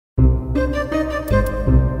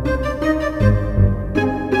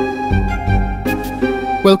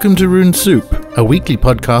Welcome to Rune Soup, a weekly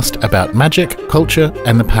podcast about magic, culture,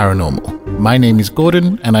 and the paranormal. My name is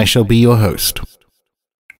Gordon, and I shall be your host.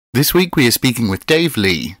 This week we are speaking with Dave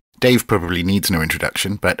Lee. Dave probably needs no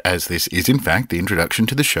introduction, but as this is in fact the introduction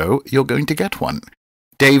to the show, you're going to get one.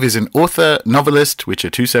 Dave is an author, novelist, which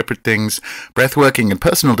are two separate things, breathworking and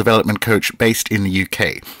personal development coach based in the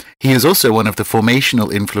UK. He is also one of the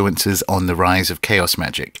formational influences on the rise of chaos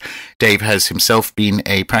magic. Dave has himself been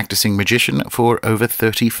a practising magician for over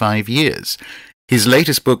 35 years. His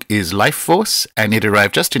latest book is Life Force, and it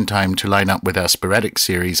arrived just in time to line up with our sporadic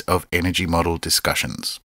series of energy model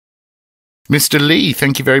discussions. Mr. Lee,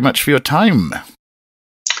 thank you very much for your time.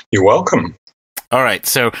 You're welcome. All right,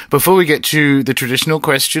 so before we get to the traditional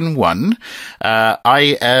question one,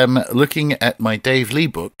 I am looking at my Dave Lee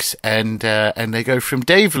books, and they go from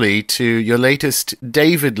Dave Lee to your latest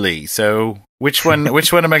David Lee. So which one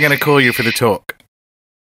am I going to call you for the talk?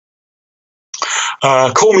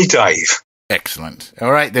 Call me Dave. Excellent.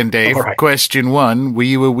 All right then, Dave. All right. Question one: were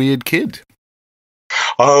you a weird kid?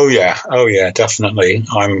 Oh yeah, definitely.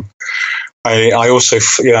 I also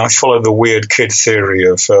I follow the weird kid theory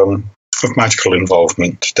of magical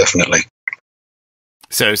involvement, definitely.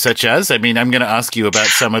 So, such as? I mean, I'm going to ask you about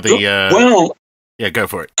some of the... yeah, go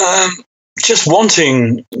for it. Just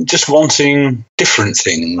wanting different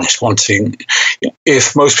things.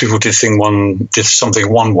 If most people did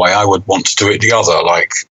something one way, I would want to do it the other,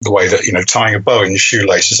 like the way that, tying a bow in your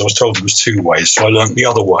shoelaces. I was told it was two ways, so I learned the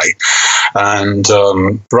other way. And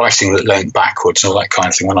writing that leant backwards and all that kind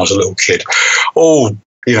of thing when I was a little kid. All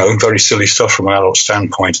very silly stuff from an adult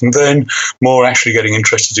standpoint. And then more actually getting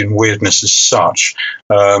interested in weirdness as such,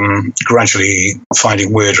 gradually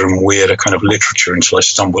finding weirder and weirder kind of literature until I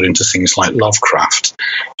stumbled into things like Lovecraft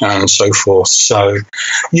and so forth. So,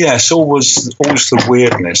 yes, always the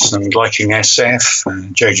weirdness, and liking SF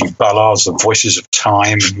and J.G. Ballard's The Voices of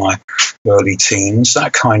Time in my early teens,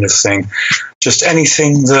 that kind of thing. Just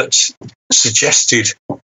anything that suggested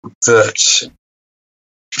that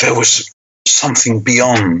there was something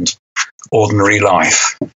beyond ordinary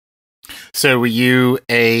life. So were you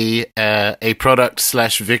a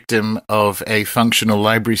product/victim of a functional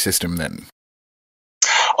library system then?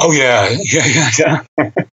 Oh yeah.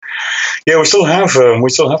 Yeah, we still have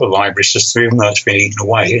a library system, even though it's been eaten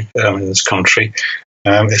away in this country.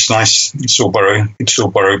 It's nice. You can still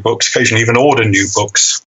borrow books. Occasionally, even order new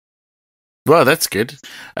books. Well, that's good.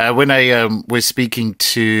 When I was speaking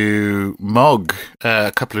to Mog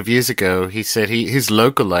a couple of years ago, he said his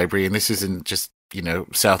local library, and this isn't just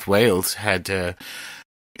South Wales, had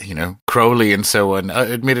Crowley and so on,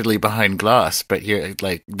 admittedly behind glass, but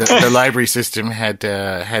the library system had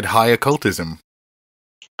high occultism.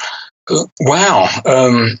 Wow.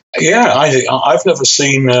 I've never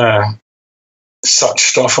seen such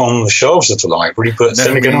stuff on the shelves of the library, but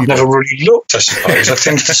then again, I've never really looked, I suppose. I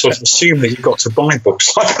tend to sort of assume that you've got to buy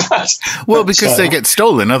books like that. Well, because they get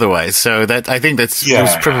stolen otherwise, so that I think it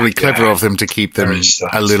was probably clever of them to keep them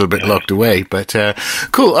a little bit locked away. But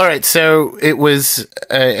cool. All right, so it was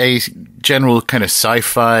a general kind of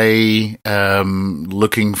sci-fi,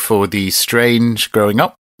 looking for the strange growing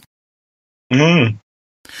up. Mm.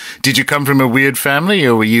 Did you come from a weird family,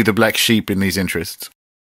 or were you the black sheep in these interests?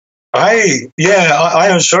 I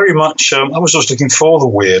was very much. I was always looking for the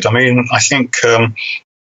weird. I mean, I think the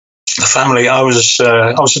family I was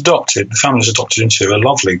adopted. The family was adopted into are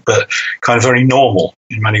lovely, but kind of very normal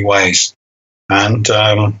in many ways, and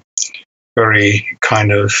very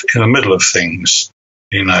kind of in the middle of things,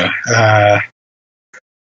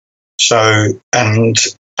 So, and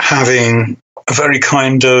having a very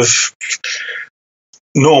kind of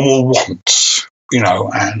normal wants,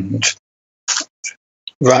 and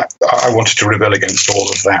that I wanted to rebel against all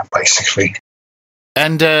of that, basically.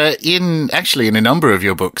 And in a number of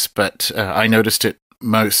your books, but I noticed it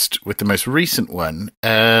most with the most recent one,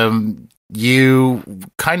 you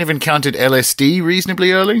kind of encountered LSD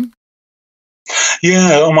reasonably early?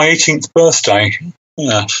 Yeah, on my 18th birthday,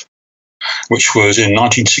 which was in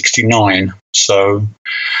 1969, so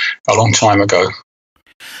a long time ago.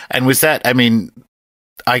 And was that,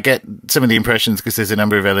 I get some of the impressions, because there's a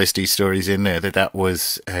number of LSD stories in there, that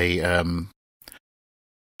was a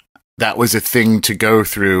thing to go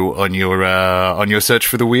through on your search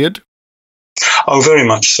for the weird. Oh, very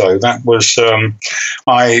much so. That was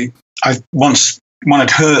I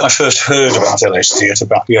first heard about LSD at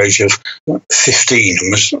about the age of 15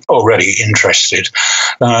 and was already interested.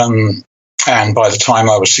 And by the time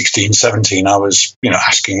I was 16, 17, I was,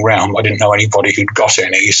 asking around. I didn't know anybody who'd got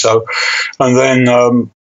any. So, and then a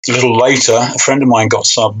little later, a friend of mine got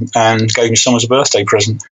some and gave me some as a birthday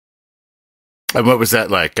present. And what was that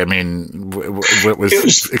like? I mean, what was, it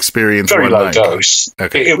was experience very one low like? dose.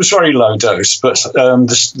 Okay. It was very low dose, but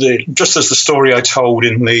just as the story I told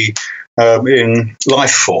in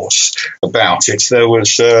Life Force about it, there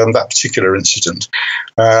was that particular incident.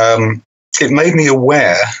 It made me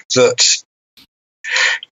aware that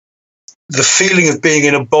the feeling of being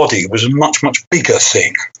in a body was a much, much bigger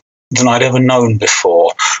thing than I'd ever known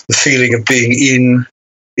before. The feeling of being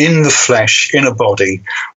in the flesh, in a body,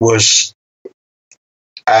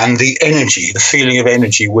 and the energy, the feeling of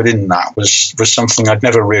energy within that was something I'd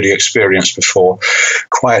never really experienced before.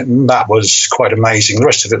 That was quite amazing. The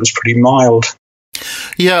rest of it was pretty mild.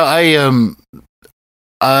 Yeah,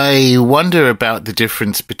 I wonder about the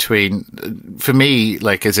difference between, for me,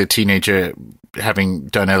 like as a teenager, having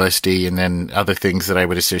done LSD and then other things that I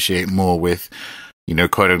would associate more with,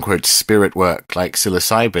 quote unquote spirit work like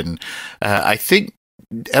psilocybin. I think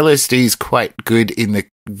LSD is quite good in the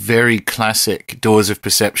very classic doors of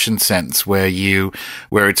perception sense where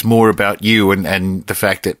it's more about you and the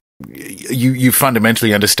fact that you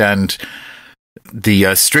fundamentally understand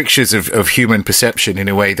the strictures of human perception in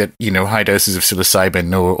a way that, high doses of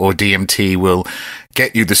psilocybin or DMT will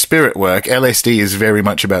get you the spirit work. LSD is very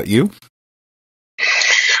much about you.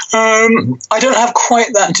 I don't have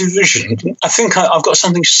quite that division. I think I've got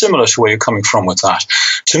something similar to where you're coming from with that.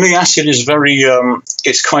 To me, acid is very,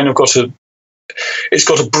 it's got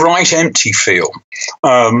a bright, empty feel.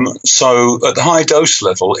 So at the high dose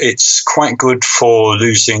level, it's quite good for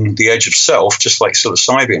losing the edge of self, just like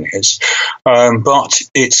psilocybin is. But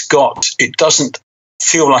it doesn't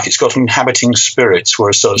feel like it's got inhabiting spirits,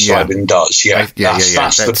 whereas psilocybin does.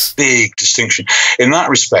 That's the big distinction. In that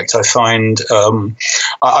respect, I find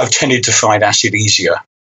I've tended to find acid easier.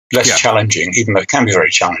 Less challenging, even though it can be very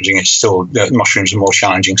challenging. It's still, mushrooms are more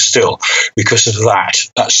challenging still because of that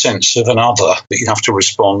sense of another that you have to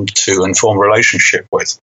respond to and form a relationship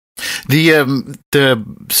with. The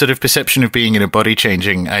sort of perception of being in a body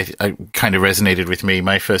changing, I kind of resonated with me.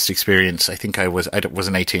 My first experience, I think I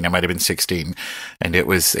wasn't 18, I might have been 16, and it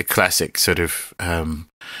was a classic sort of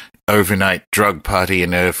overnight drug party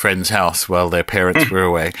in a friend's house while their parents were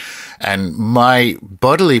away. And my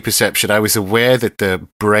bodily perception, I was aware that the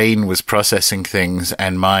brain was processing things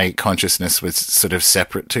and my consciousness was sort of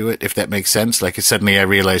separate to it, if that makes sense. Like suddenly I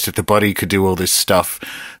realized that the body could do all this stuff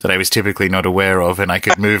that I was typically not aware of, and I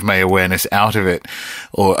could move my awareness out of it.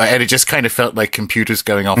 And it just kind of felt like computers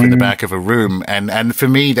going off in the back of a room. And for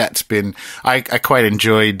me, that's been, I quite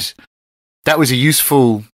enjoyed, that was a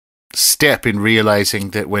useful step in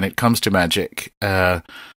realizing that when it comes to magic,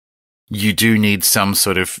 you do need some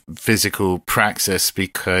sort of physical praxis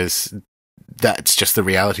because that's just the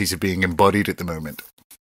realities of being embodied at the moment.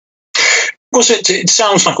 It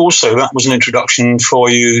sounds like also that was an introduction for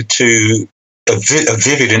you to a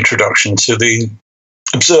vivid introduction to the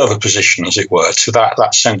observer position, as it were, to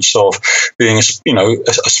that sense of being a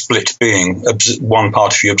split being, one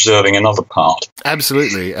part of you observing another part.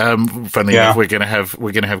 Absolutely. Funnily enough, we're going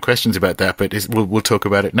to have questions about that, but we'll talk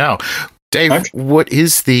about it now. Dave, okay. What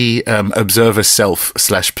is the observer self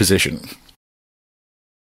 / position?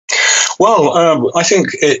 Well, I think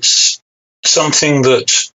it's something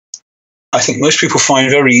that I think most people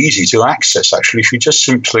find very easy to access, actually, if you just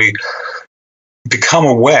simply become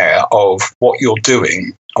aware of what you're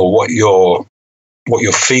doing or what you're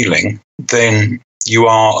feeling, then you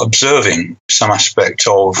are observing some aspect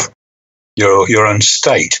of your own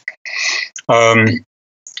state.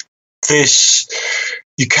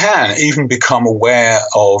 You can even become aware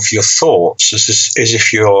of your thoughts as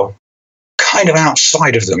if you're kind of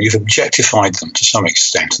outside of them. You've objectified them to some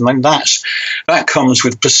extent. And then that comes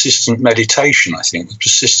with persistent meditation, I think, with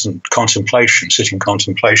persistent contemplation, sitting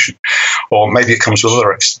contemplation. Or maybe it comes with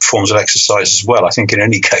other forms of exercise as well. I think in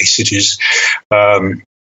any case it is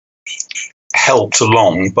helped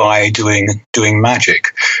along by doing magic,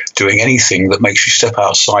 doing anything that makes you step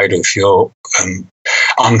outside of your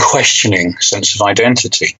unquestioning sense of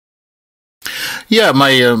identity. Yeah,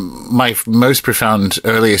 my most profound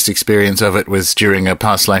earliest experience of it was during a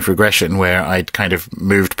past life regression where I'd kind of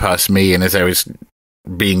moved past me, and as I was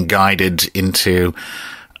being guided into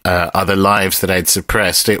other lives that I'd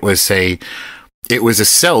suppressed, it was a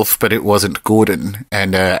self, but it wasn't Gordon,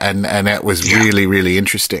 and that was really, really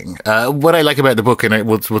interesting. What I like about the book, and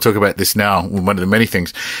we'll talk about this now, one of the many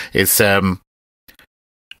things, is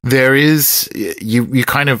there is you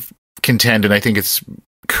kind of contend, and I think it's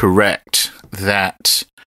correct that.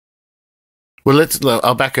 Well,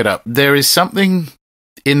 I'll back it up. There is something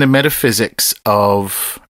in the metaphysics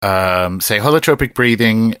of, say, holotropic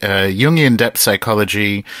breathing, Jungian depth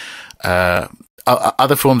psychology,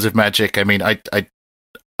 other forms of magic. I mean,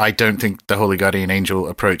 I don't think the Holy Guardian Angel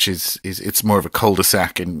approach is it's more of a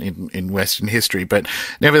cul-de-sac in Western history. But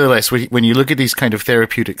nevertheless, when you look at these kind of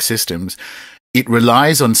therapeutic systems, it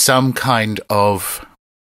relies on some kind of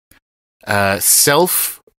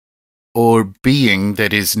self or being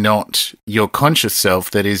that is not your conscious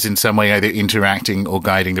self, that is in some way either interacting or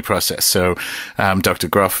guiding the process. So Dr.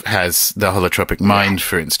 Groff has the holotropic mind,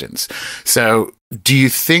 for instance. So do you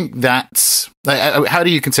think that's... how do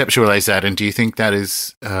you conceptualize that? And do you think that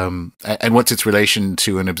is... and what's its relation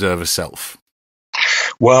to an observer self?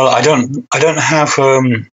 Well, I don't have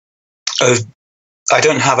an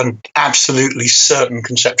absolutely certain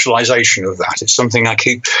conceptualization of that. It's something I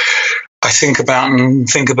think about and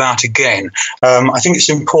think about again. I think it's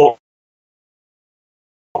important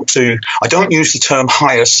I don't use the term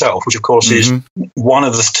higher self, which of course is one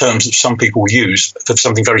of the terms that some people use for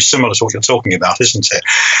something very similar to what you're talking about, isn't it?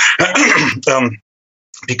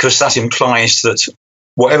 Because that implies that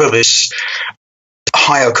whatever this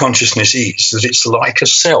higher consciousness is, that it's like a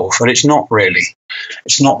self, and it's not really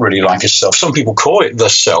like a self. Some people call it the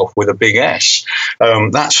self with a big S.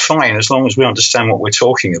 That's fine as long as we understand what we're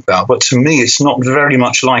talking about. But to me, it's not very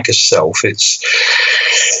much like a self. It's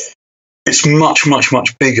much, much,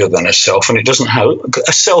 much bigger than a self, and it doesn't have...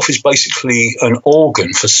 A self is basically an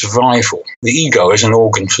organ for survival. The ego is an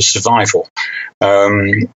organ for survival.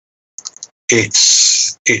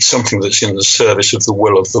 It's something that's in the service of the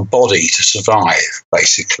will of the body to survive,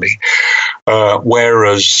 basically.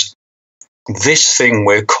 Whereas this thing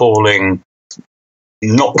we're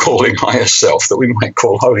not calling higher self, that we might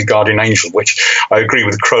call Holy Guardian Angel, which I agree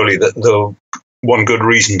with Crowley that the one good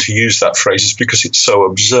reason to use that phrase is because it's so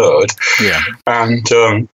absurd. Yeah. And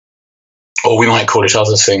or we might call it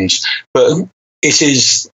other things, but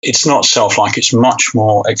it's not self-like. It's much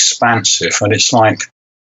more expansive, and it's like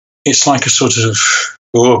a sort of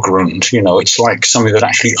Urgrund, it's like something that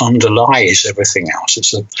actually underlies everything else.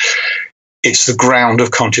 It's the ground of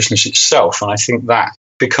consciousness itself, and I think that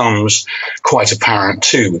becomes quite apparent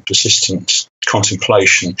too with persistent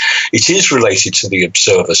contemplation. It is related to the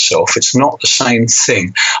observer self. It's not the same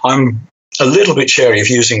thing. I'm a little bit chary of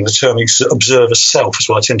using the term observer self as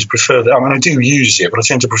well. I tend to prefer that. I mean, I do use it, but I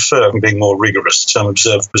tend to prefer, being more rigorous, the term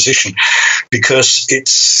observer position, because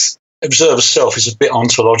observer self is a bit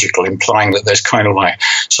ontological, implying that there's kind of like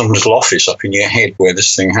some little office up in your head where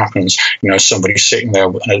this thing happens. Somebody sitting there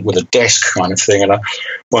with a desk kind of thing and a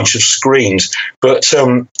bunch of screens. But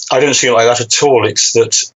I don't see it like that at all. It's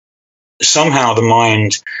that somehow the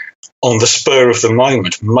mind, on the spur of the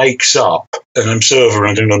moment, makes up an observer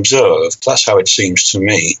and an observed. That's how it seems to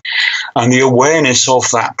me. And the awareness of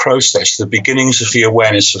that process, the beginnings of the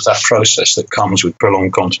awareness of that process that comes with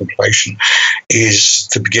prolonged contemplation, is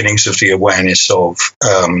the beginnings of the awareness of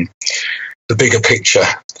the bigger picture,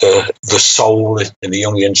 the soul in the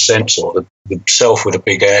Jungian sense, or the self with a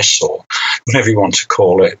big S, or whatever you want to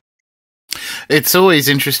call it. It's always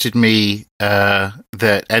interested me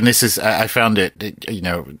that, and this is, I found it,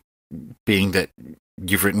 being that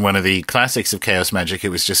you've written one of the classics of chaos magic, it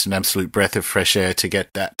was just an absolute breath of fresh air to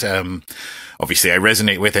get that. Obviously, I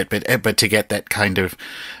resonate with it, but to get that kind of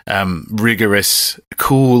rigorous,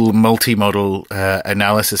 cool, multimodal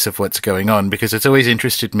analysis of what's going on, because it's always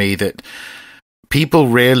interested me that people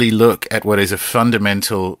rarely look at what is a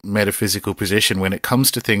fundamental metaphysical position when it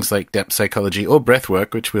comes to things like depth psychology or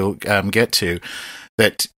breathwork, which we'll get to.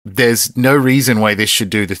 That there's no reason why this should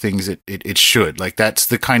do the things it should. Like, that's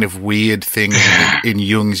the kind of weird thing in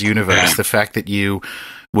Jung's universe. The fact that you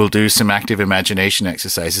will do some active imagination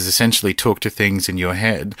exercises, essentially talk to things in your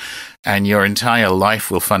head, and your entire life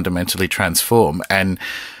will fundamentally transform. And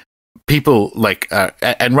people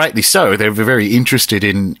and rightly so, they're very interested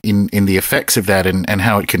in the effects of that and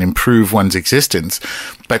how it can improve one's existence.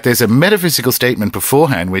 But there's a metaphysical statement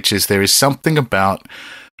beforehand, which is there is something about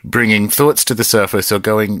bringing thoughts to the surface or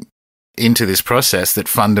going into this process that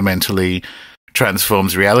fundamentally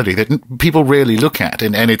transforms reality that people rarely look at.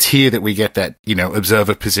 And it's here that we get that,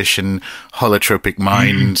 observer position, holotropic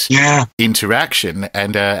mind interaction.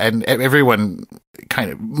 And everyone kind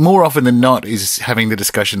of, more often than not, is having the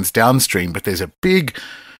discussions downstream, but there's a big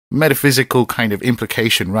metaphysical kind of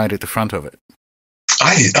implication right at the front of it.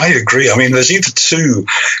 I agree. I mean, there's either two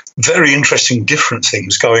very interesting different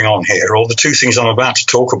things going on here, or the two things I'm about to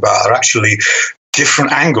talk about are actually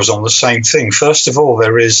different angles on the same thing. First of all,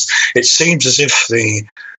 it seems as if the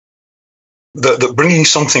bringing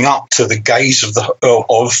something up to the gaze of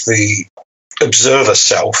the observer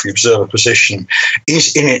self, the observer position,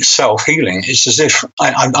 is in itself healing. It's as if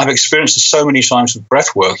I've experienced it so many times with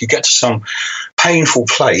breath work. You get to some painful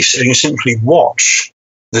place and you simply watch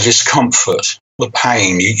the discomfort the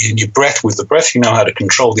pain. Your breath, with the breath, you know how to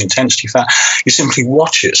control the intensity of that. You simply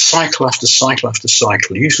watch it, cycle after cycle after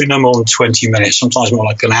cycle, usually no more than 20 minutes, sometimes more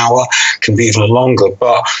like an hour, can be even longer.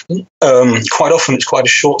 But quite often it's quite a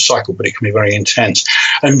short cycle, but it can be very intense.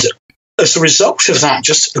 And as a result of that,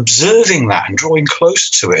 just observing that and drawing close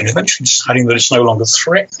to it and eventually deciding that it's no longer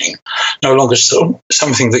threatening, no longer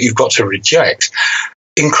something that you've got to reject,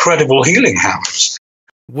 incredible healing happens.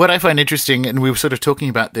 What I find interesting, and we were sort of talking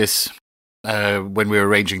about this when we were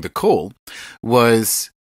arranging the call,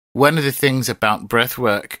 was one of the things about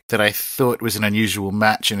breathwork that I thought was an unusual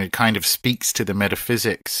match, and it kind of speaks to the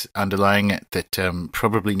metaphysics underlying it that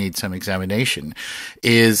probably needs some examination,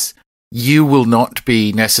 is you will not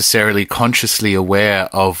be necessarily consciously aware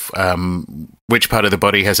of which part of the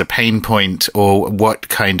body has a pain point or what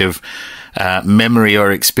kind of memory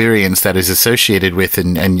or experience that is associated with,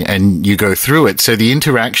 and you go through it. So the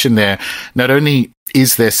interaction there, not only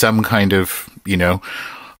is there some kind of,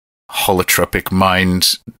 holotropic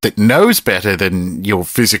mind that knows better than your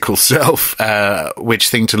physical self which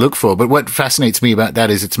thing to look for, but what fascinates me about that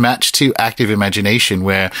is it's matched to active imagination,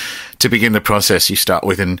 where to begin the process you start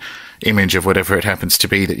with an image of whatever it happens to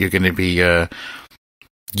be that you're going to be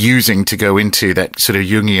using to go into that sort of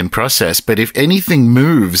Jungian process. But if anything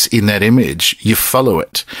moves in that image, you follow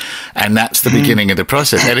it, and that's the beginning of the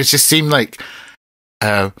process. And it just seemed like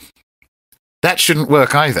that shouldn't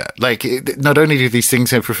work either. Like, not only do these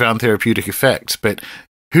things have profound therapeutic effects, but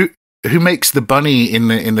who makes the bunny in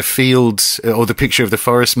the fields or the picture of the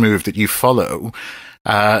forest move that you follow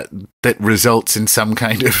that results in some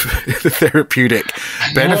kind of therapeutic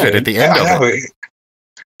benefit at the end of it?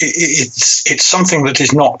 It's something that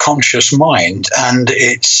is not conscious mind, and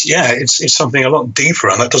it's something a lot deeper,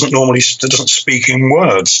 and that doesn't speak in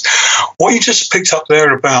words. What you just picked up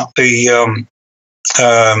there about the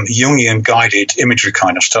Jungian guided imagery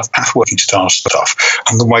kind of stuff, pathworking style stuff,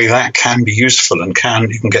 and the way that can be useful, and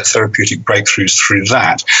you can get therapeutic breakthroughs through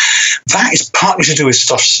that. That is partly to do with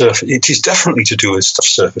stuff surfacing. It is definitely to do with stuff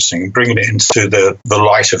surfacing and bringing it into the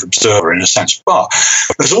light of observer in a sense. But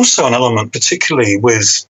there's also an element, particularly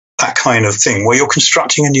with that kind of thing, where you're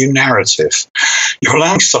constructing a new narrative. You're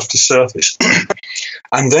allowing stuff to surface,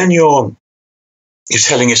 and then you're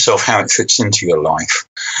telling yourself how it fits into your life.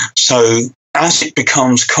 So as it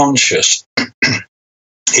becomes conscious,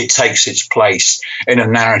 it takes its place in a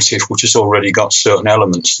narrative which has already got certain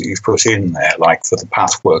elements that you've put in there, like for the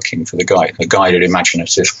path working, for the guided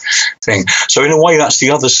imaginative thing. So in a way, that's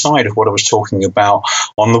the other side of what I was talking about.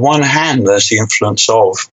 On the one hand, there's the influence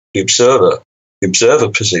of the observer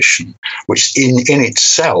position, which in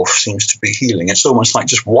itself seems to be healing. It's almost like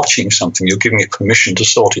just watching something. You're giving it permission to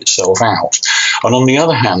sort itself out. And on the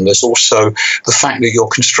other hand, there's also the fact that you're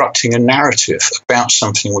constructing a narrative about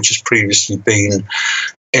something which has previously been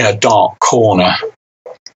in a dark corner.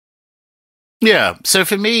 Yeah. So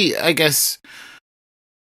for me, I guess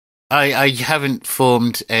I haven't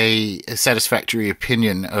formed a satisfactory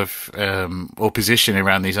opinion of or position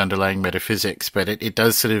around these underlying metaphysics, but it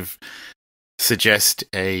does sort of suggest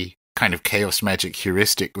a kind of chaos magic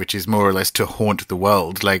heuristic, which is more or less to haunt the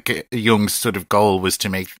world. Like, Jung's sort of goal was to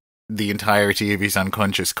make the entirety of his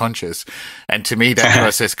unconscious conscious. And to me, that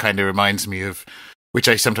process kind of reminds me of, which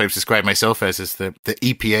I sometimes describe myself as the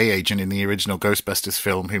EPA agent in the original Ghostbusters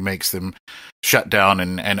film, who makes them shut down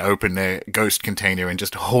and open their ghost container and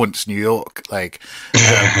just haunts New York. Like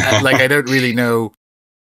I don't really know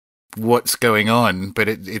what's going on, but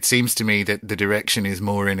it seems to me that the direction is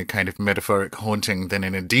more in a kind of metaphoric haunting than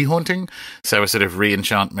in a dehaunting, so a sort of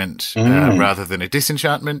re-enchantment rather than a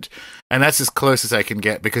disenchantment. And that's as close as I can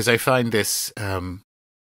get, because I find this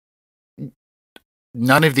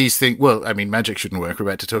none of these things, well, I mean, magic shouldn't work, we're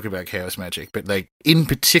about to talk about chaos magic, but like, in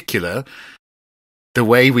particular, the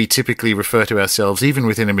way we typically refer to ourselves, even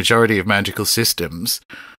within a majority of magical systems,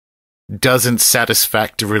 doesn't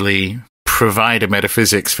satisfactorily provide a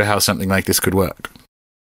metaphysics for how something like this could work.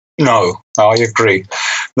 No, I agree.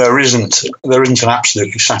 There isn't an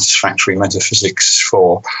absolutely satisfactory metaphysics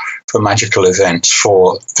for magical events,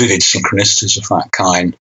 for vivid synchronicities of that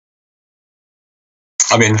kind.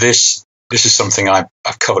 I mean, this is something I've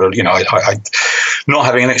covered. I not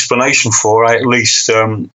having an explanation for, I at least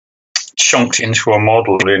chunked into a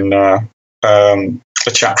model in a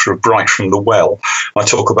chapter of Bright from the Well. I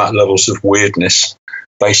talk about levels of weirdness.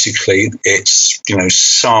 Basically, it's,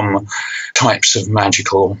 some types of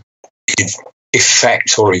magical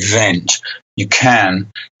effect or event you can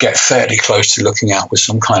get fairly close to looking at with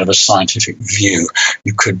some kind of a scientific view.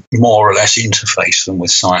 You could more or less interface them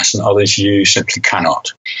with science, and others you simply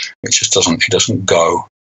cannot. It just doesn't go.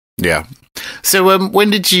 Yeah. So when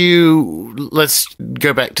did you, let's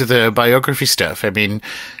go back to the biography stuff. I mean,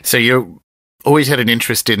 so you always had an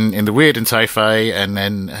interest in the weird and sci-fi, and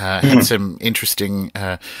then had some interesting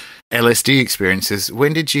LSD experiences.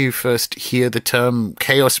 When did you first hear the term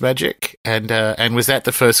chaos magic? And was that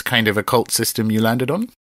the first kind of occult system you landed on?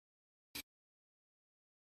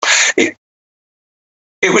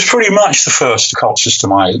 It was pretty much the first occult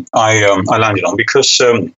system I landed on, because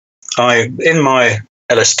in my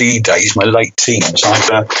LSD days, my late teens,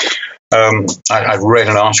 I'd read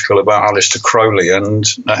an article about Aleister Crowley, and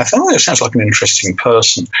I thought, it sounds like an interesting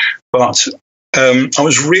person, but I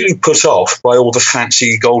was really put off by all the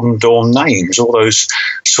fancy Golden Dawn names, all those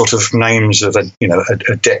sort of names of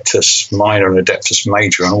Adeptus Minor and Adeptus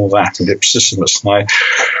Major and all that, and Ipsissimus. And I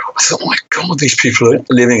thought, my God, these people are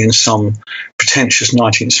living in some pretentious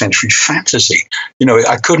 19th century fantasy.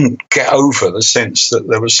 I couldn't get over the sense that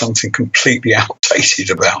there was something completely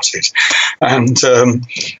outdated about it. And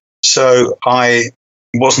so I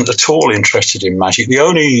wasn't at all interested in magic. The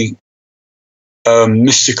only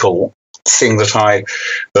mystical thing that I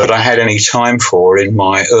had any time for in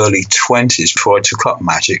my early 20s, before I took up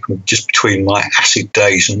magic, just between my acid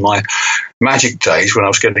days and my magic days when I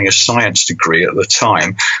was getting a science degree at the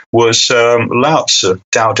time, was Lao Tzu,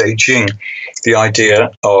 Tao Te Ching, the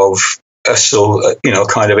idea of a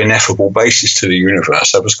kind of ineffable basis to the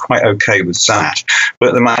universe. I was quite okay with that,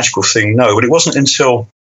 but the magical thing, no. But it wasn't until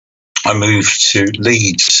I moved to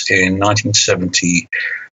Leeds in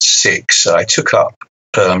 1976 I took up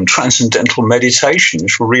transcendental meditation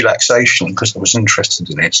for relaxation, because I was interested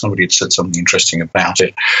in it. Somebody had said something interesting about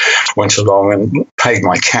it. Went along and paid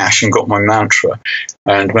my cash and got my mantra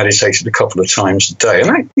and meditated a couple of times a day.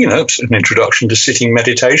 And it's an introduction to sitting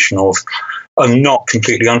meditation of a not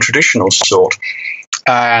completely untraditional sort.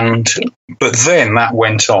 But then that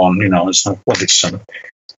went on. I wanted some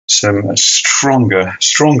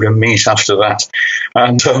stronger meat after that,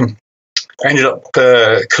 and I ended up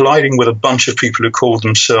colliding with a bunch of people who called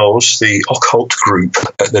themselves the Occult Group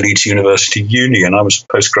at the Leeds University Union. I was a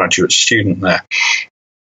postgraduate student there.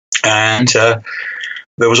 And there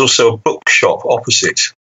was also a bookshop opposite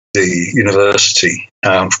the university.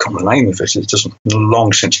 I've forgotten the name of it. It doesn't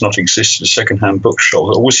long since not existed. A second-hand bookshop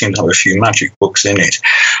that always seemed to have a few magic books in it.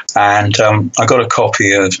 And I got a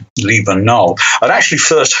copy of Liber Null. I'd actually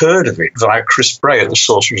first heard of it via Chris Bray at the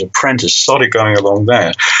Sorcerer's Apprentice. Started going along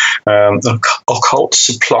there. The occult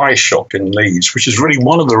supply shop in Leeds, which is really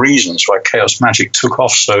one of the reasons why chaos magic took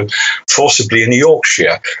off so forcibly in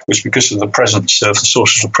Yorkshire, was because of the presence of the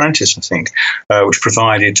Sorcerer's Apprentice, I think, which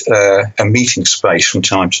provided a meeting space from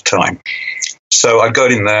time to time. So I'd go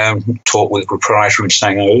in there and talk with the proprietor and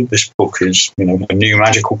saying, "Oh, this book is, a new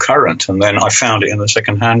magical current." And then I found it in the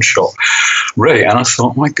second-hand shop, really, and I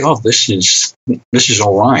thought, "My God, this is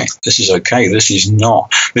all right. This is okay. This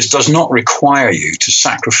does not require you to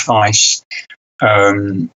sacrifice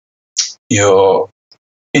your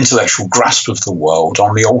intellectual grasp of the world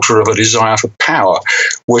on the altar of a desire for power,"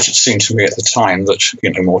 which it seemed to me at the time that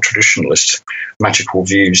more traditionalist magical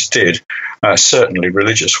views did, certainly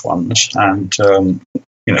religious ones, and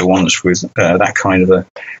ones with that kind of a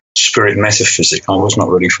spirit metaphysic. I was not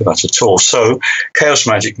ready for that at all. So chaos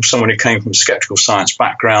magic, from someone who came from a skeptical science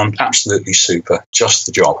background, absolutely super, just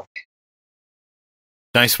the job.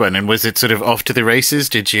 Nice one. And was it sort of off to the races?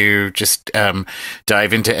 Did you just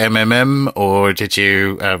dive into MMM, or did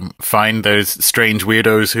you find those strange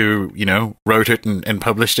weirdos who, wrote it and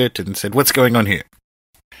published it and said, "What's going on here"?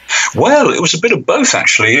 Well, it was a bit of both,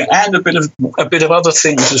 actually, and a bit of other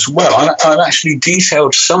things as well. I've actually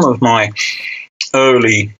detailed some of my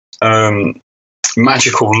early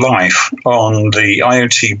magical life on the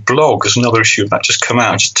IoT blog. There's another issue of that just come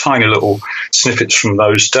out, just tiny little snippets from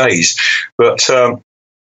those days. But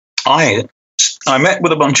I met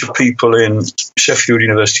with a bunch of people in Sheffield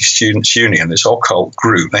University Students' Union, this occult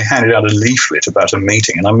group. They handed out a leaflet about a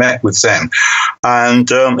meeting, and I met with them. And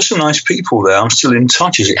there's some nice people there. I'm still in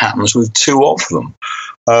touch, as it happens, with two of them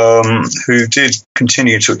who did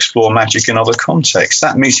continue to explore magic in other contexts.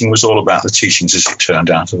 That meeting was all about the teachings, as it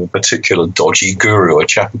turned out, of a particular dodgy guru, a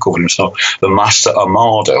chap who called himself the Master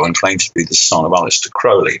Amado and claimed to be the son of Aleister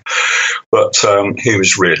Crowley. But he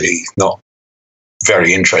was really not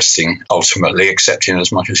very interesting, ultimately, except in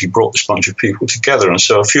as much as he brought this bunch of people together. And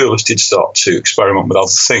so a few of us did start to experiment with other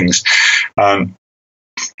things.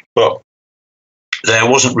 But there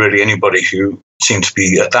wasn't really anybody who seemed to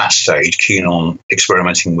be, at that stage, keen on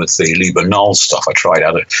experimenting with the Liber Null stuff. I tried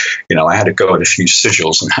out I had a go at a few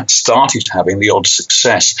sigils and had started having the odd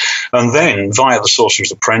success. And then, via the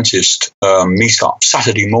Sorcerer's Apprentice meet-up,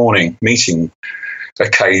 Saturday morning meeting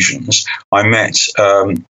occasions, I met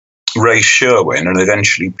Ray Sherwin and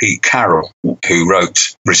eventually Pete Carroll, who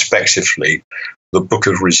wrote, respectively, The Book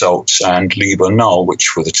of Results and Liber Null,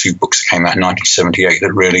 which were the two books that came out in 1978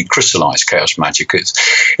 that really crystallized chaos magic.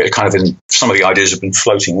 It kind of some of the ideas have been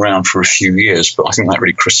floating around for a few years, but I think that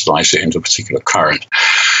really crystallized it into a particular current.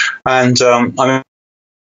 And I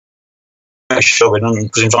met Sherwin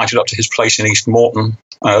and was invited up to his place in East Morton,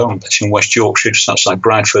 that's in West Yorkshire, just outside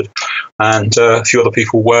Bradford, and a few other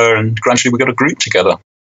people were, and gradually we got a group together.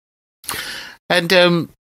 And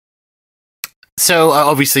so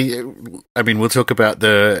obviously, I mean, we'll talk about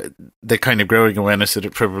the kind of growing awareness that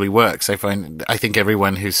it probably works. I think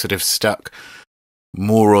everyone who's sort of stuck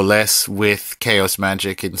more or less with chaos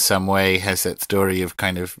magic in some way has that story of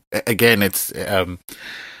kind of, again, it's a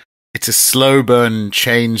slow burn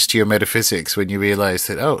change to your metaphysics when you realize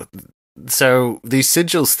that, so these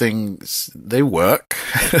sigils things, they work.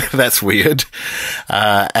 That's weird.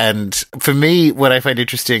 And for me, what I find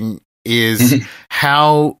interesting is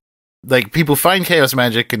how, like, people find chaos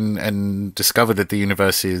magic and discover that the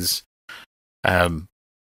universe is,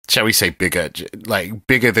 shall we say, bigger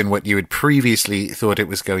than what you had previously thought it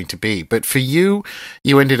was going to be. But for you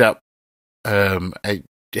ended up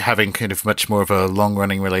having kind of much more of a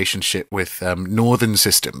long-running relationship with northern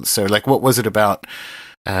systems. So, like, what was it about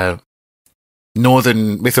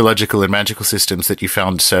northern mythological and magical systems that you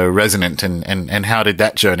found so resonant, and how did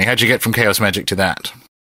that journey? How'd you get from chaos magic to that?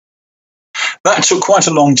 That took quite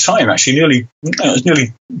a long time, actually.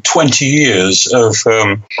 Nearly 20 years of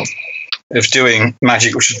doing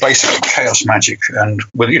magic, which is basically chaos magic, and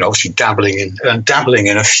with obviously dabbling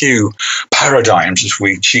in a few paradigms, as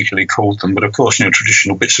we cheekily called them, but of course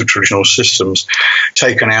traditional bits of traditional systems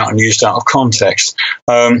taken out and used out of context,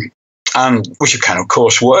 and which can of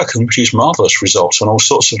course work and produce marvelous results on all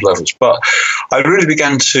sorts of levels. But I really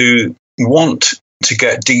began to want to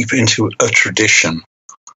get deep into a tradition.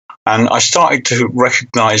 And I started to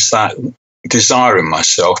recognize that desire in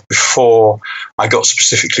myself before I got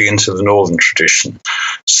specifically into the northern tradition.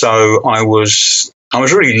 So I was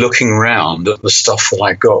really looking around at the stuff that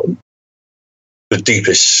I got the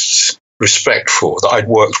deepest respect for, that I'd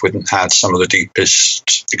worked with and had some of the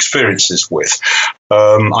deepest experiences with.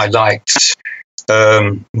 I liked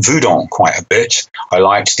Voodoo quite a bit. I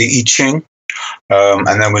liked the I Ching,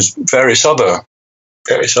 and there was various other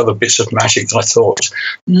bits of magic that I thought,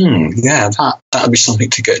 that would be something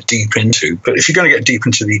to get deep into. But if you're going to get deep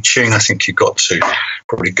into the I Ching, I think you've got to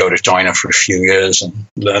probably go to China for a few years and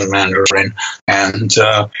learn Mandarin. And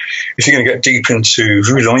if you're going to get deep into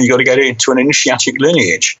Voodoo, you've got to get into an initiatic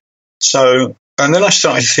lineage. So, and then I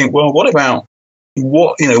started to think, well, what about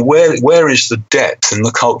where is the depth in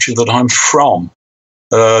the culture that I'm from,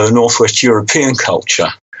 the Northwest European culture?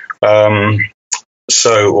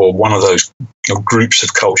 Or one of those groups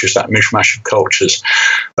of cultures, that mishmash of cultures,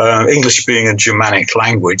 English being a Germanic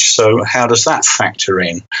language. So how does that factor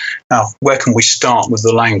in? Now, where can we start with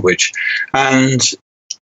the language? And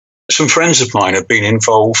some friends of mine have been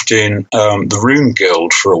involved in the Rune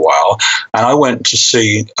Guild for a while, and I went to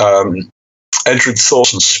see Edred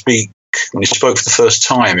Thorson speak when he spoke for the first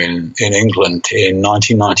time in England in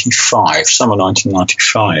 1995, summer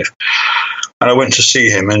 1995. And I went to see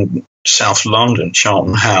him in South London,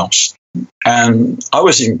 Charlton House, and I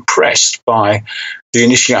was impressed by the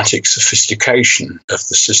initiatic sophistication of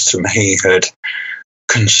the system he had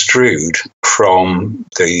construed from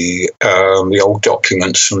the old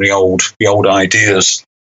documents, from the old ideas.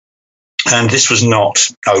 And this was not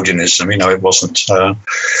Odinism, it wasn't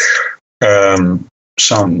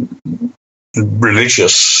some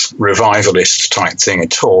religious revivalist type thing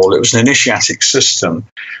at all. It was an initiatic system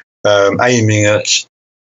aiming at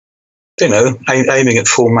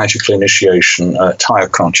full magical initiation, higher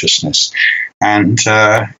consciousness. And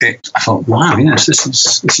I thought, wow, yes,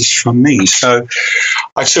 this is for me. So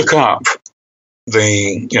I took up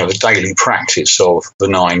the daily practice of the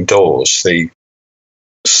 9 doors, the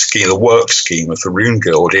work scheme of the Rune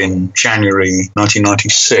Guild in January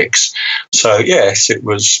 1996. So yes, it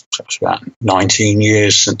was about 19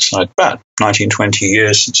 years since 20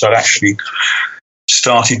 years since I'd actually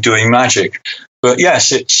started doing magic. But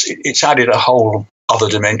yes, it's added a whole other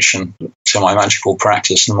dimension to my magical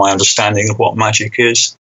practice and my understanding of what magic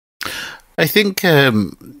is. I think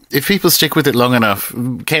if people stick with it long enough,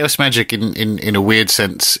 chaos magic in a weird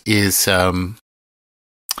sense is,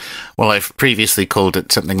 I've previously called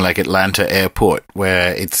it something like Atlanta Airport,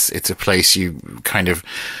 where it's a place you kind of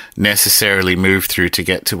necessarily move through to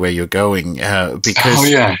get to where you're going, because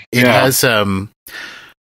it has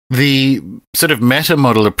the sort of meta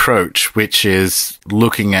model approach, which is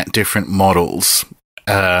looking at different models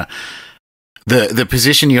the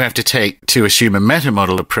position you have to take to assume a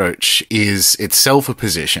meta-model approach is itself a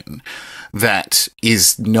position that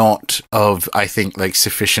is not of, I think, like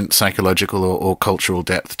sufficient psychological or cultural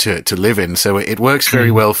depth to live in. So it works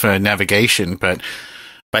very well for navigation, but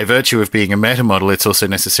by virtue of being a meta-model, it's also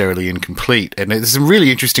necessarily incomplete. And there's some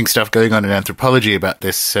really interesting stuff going on in anthropology about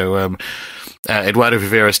this. So Eduardo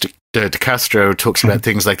Viveros de Castro talks about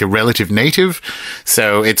things like the relative native.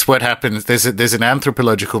 So it's what happens. There's an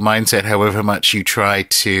anthropological mindset, however much you try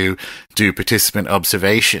to do participant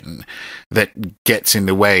observation, that gets in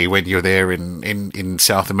the way when you're there in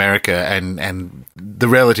South America. And the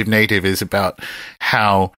relative native is about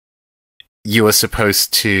how you are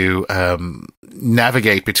supposed to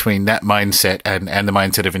navigate between that mindset and the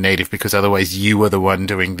mindset of a native, because otherwise you are the one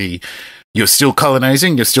doing you're still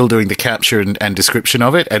colonizing, you're still doing the capture and description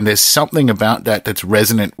of it, and there's something about that that's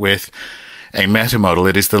resonant with a meta-model.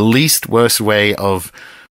 It is the least worst way of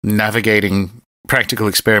navigating practical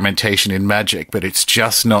experimentation in magic, but it's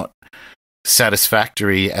just not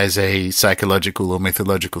satisfactory as a psychological or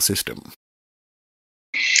mythological system.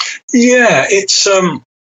 Yeah, it's I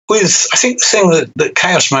think the thing that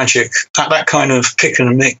chaos magic, that kind of pick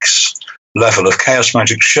and mix level of chaos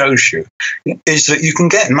magic shows you, is that you can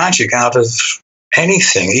get magic out of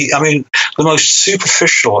anything. I mean, the most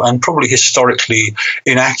superficial and probably historically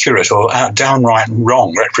inaccurate or downright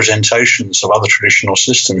wrong representations of other traditional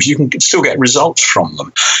systems, you can still get results from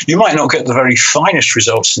them. You might not get the very finest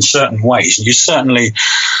results in certain ways, and you certainly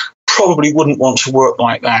probably wouldn't want to work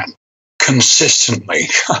like that consistently.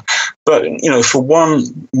 But, for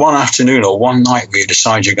one afternoon or one night where you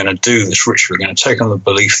decide you're going to do this ritual, you're going to take on the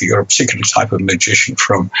belief that you're a particular type of magician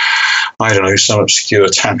from, I don't know, some obscure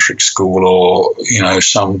tantric school or,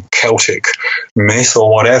 some Celtic myth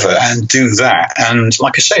or whatever, and do that. And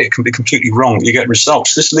like I say, it can be completely wrong, but you get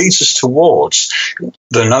results. This leads us towards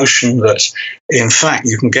the notion that, in fact,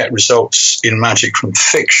 you can get results in magic from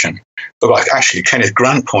fiction. But actually, Kenneth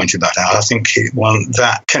Grant pointed that out. I think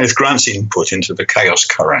that Kenneth Grant's input into the chaos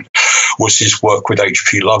current was his work with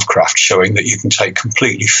H.P. Lovecraft, showing that you can take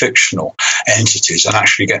completely fictional entities and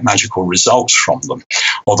actually get magical results from them.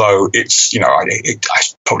 Although it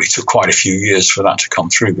probably took quite a few years for that to come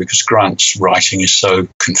through, because Grant's writing is so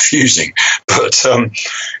confusing. But so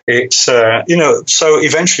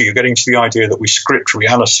eventually you're getting to the idea that we script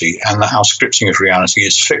reality, and that our scripting of reality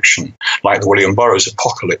is fiction, like the William Burroughs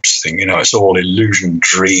apocalypse thing. It's all illusion,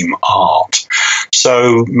 dream, art.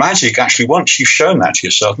 So magic, actually, once you've shown that to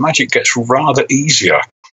yourself, magic gets rather easier.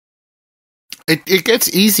 It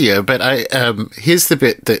gets easier, but here's the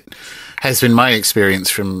bit that has been my experience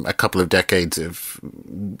from a couple of decades of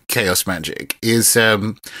chaos magic, is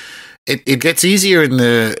it gets easier in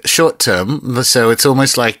the short term. So it's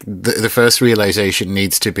almost like the first realization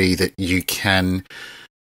needs to be that you can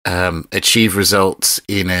achieve results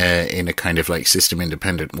in a kind of like system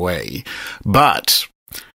independent way, but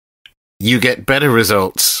you get better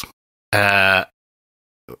results.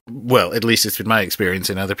 Well, at least it's been my experience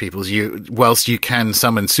and other people's. Whilst you can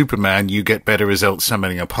summon Superman, you get better results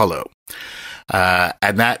summoning Apollo.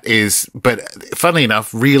 And that is, but funnily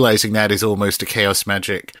enough, realizing that is almost a chaos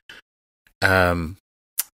magic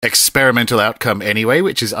experimental outcome anyway,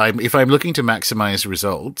 which is if I'm looking to maximize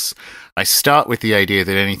results, I start with the idea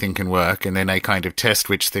that anything can work, and then I kind of test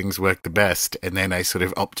which things work the best, and then I sort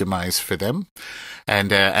of optimize for them.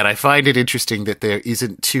 And I find it interesting that there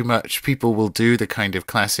isn't too much. People will do the kind of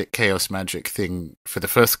classic chaos magic thing for the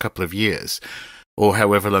first couple of years, or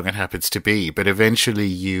however long it happens to be, but eventually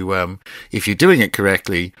you, if you're doing it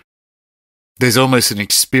correctly, there's almost an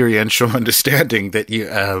experiential understanding that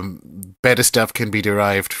better stuff can be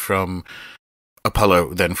derived from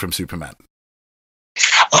Apollo than from Superman.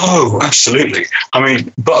 Oh, absolutely. I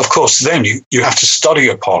mean, but of course, then you have to study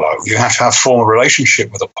Apollo. You have to form a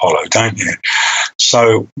relationship with Apollo, don't you?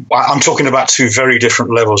 So I'm talking about two very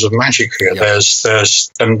different levels of magic here. Yep.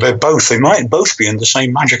 And they might both be in the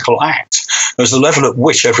same magical act. There's the level at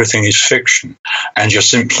which everything is fiction and you're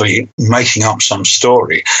simply making up some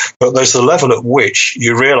story. But there's the level at which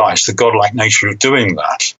you realize the godlike nature of doing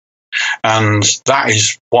that. And that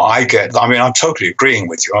is what I get. I mean, I'm totally agreeing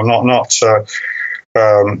with you. I'm not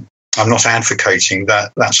advocating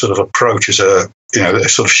that sort of approach as a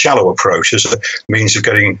sort of shallow approach as a means of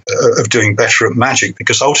doing better at magic,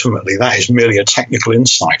 because ultimately that is merely a technical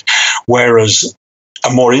insight. Whereas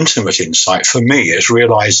a more intimate insight for me is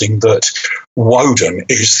realizing that Woden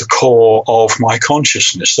is the core of my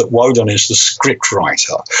consciousness, that Woden is the script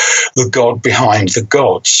writer, the god behind the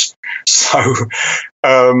gods. So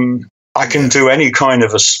I can do any kind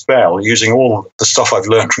of a spell using all the stuff I've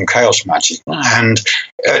learned from chaos magic. And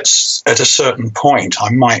at a certain point, I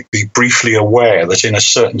might be briefly aware that in a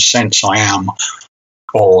certain sense I am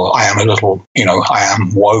a little, I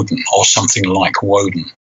am Woden or something like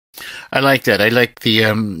Woden. I like that. I like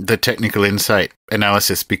the technical insight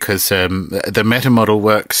analysis because the meta model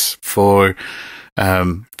works for,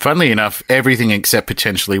 funnily enough, everything except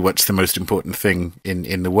potentially what's the most important thing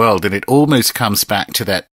in the world. And it almost comes back to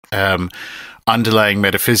that underlying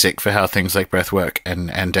metaphysic for how things like breathwork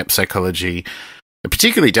and depth psychology,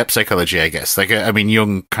 particularly depth psychology, I guess.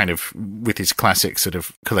 Jung kind of, with his classic sort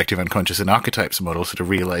of collective unconscious and archetypes model, sort of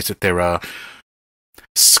realized that there are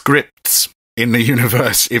scripts in the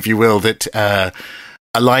universe, if you will, that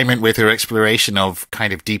alignment with or exploration of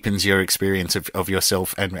kind of deepens your experience of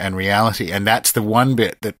yourself and reality. And that's the one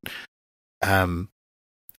bit that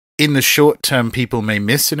in the short term people may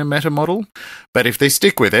miss in a meta model, but if they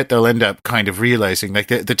stick with it, they'll end up kind of realizing like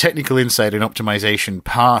the technical insight and optimization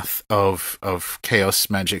path of chaos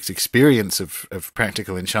magic's experience of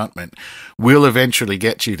practical enchantment will eventually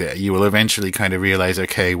get you there. You will eventually kind of realize,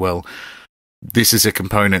 okay, well, this is a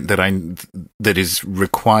component that is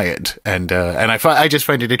required, and I just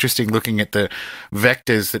find it interesting looking at the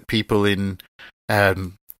vectors that people in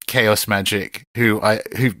chaos magic who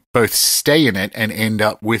both stay in it and end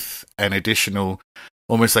up with an additional,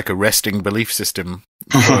 almost like a resting belief system.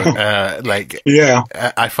 I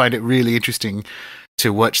find it really interesting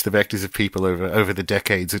to watch the vectors of people over the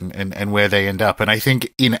decades and where they end up. And I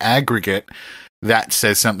think in aggregate, that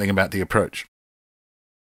says something about the approach.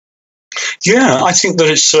 Yeah, I think that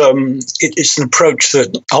it's an approach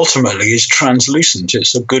that ultimately is translucent.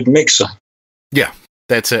 It's a good mixer. Yeah.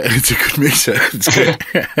 It's a good mixer. It's good.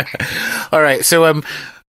 All right. So,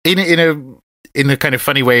 in a kind of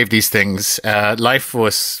funny way of these things, Life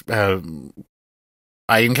Force. I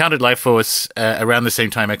encountered Life Force around the same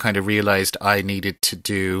time. I kind of realized I needed to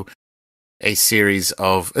do a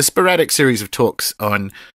sporadic series of talks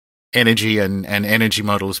on energy and energy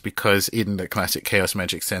models, because in the classic chaos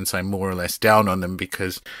magic sense, I'm more or less down on them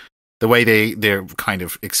because the way they're kind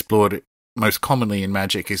of explored most commonly in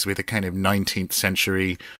magic is with a kind of 19th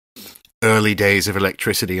century early days of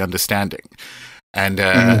electricity understanding. And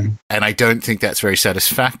I don't think that's very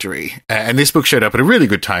satisfactory. And this book showed up at a really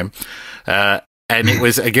good time. And it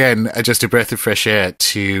was, again, just a breath of fresh air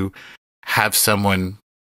to have someone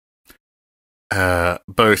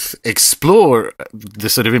both explore the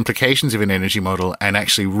sort of implications of an energy model and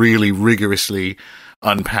actually really rigorously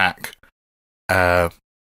unpack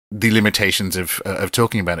the limitations of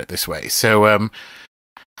talking about it this way. So,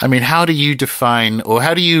 how do you define, or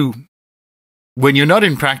when you're not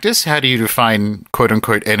in practice, how do you define quote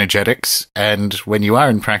unquote energetics? And when you are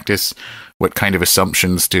in practice, what kind of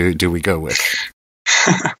assumptions do we go with?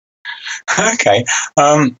 Okay.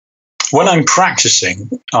 When I'm practicing,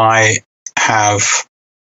 I have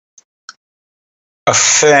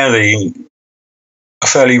I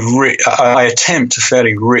attempt a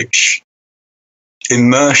fairly rich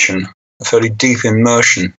immersion, a fairly deep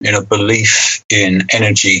immersion in a belief in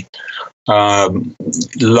energy. I'll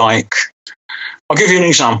give you an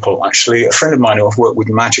example, actually. A friend of mine who I've worked with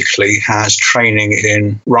magically has training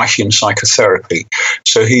in Reichian psychotherapy.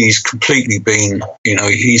 So he's completely been,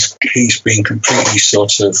 he's been completely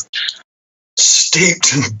sort of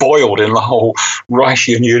steeped and boiled in the whole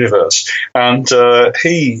Reichian universe. And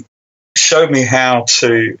he showed me how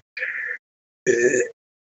to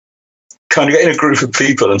kind of get in a group of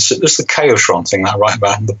people, and this is the Chaosron thing that I write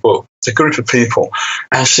about in the book. It's a group of people,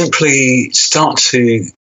 and simply start to,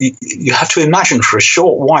 you have to imagine for a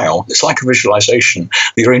short while, it's like a visualization,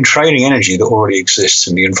 that you're entraining energy that already exists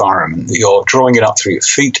in the environment, that you're drawing it up through your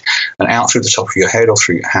feet and out through the top of your head or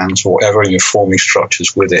through your hands or whatever, and you're forming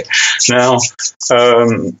structures with it. Now,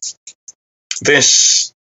 so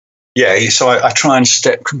I try and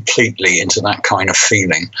step completely into that kind of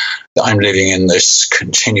feeling that I'm living in this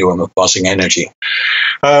continuum of buzzing energy.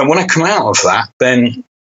 When I come out of that, then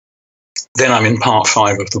I'm in part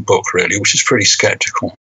 5 of the book, really, which is pretty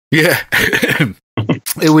skeptical. Yeah.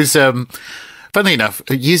 It was, funnily enough,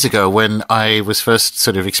 years ago when I was first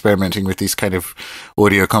sort of experimenting with these kind of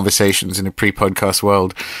audio conversations in a pre-podcast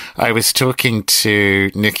world, I was talking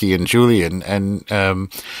to Nikki and Julian, and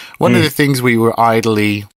one of the things we were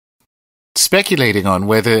idly speculating on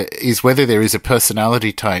whether there is a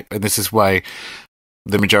personality type, and this is why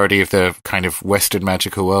the majority of the kind of Western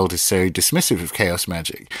magical world is so dismissive of chaos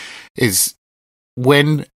magic, is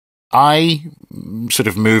when I sort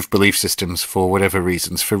of move belief systems for whatever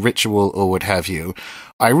reasons, for ritual or what have you,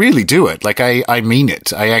 I really do it. Like, I mean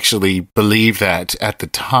it. I actually believe that at the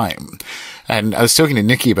time. And I was talking to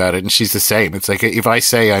Nikki about it, and she's the same. It's like, if I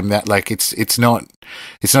say I'm that, like, it's not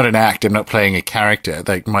an act. I'm not playing a character.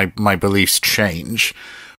 Like, my beliefs change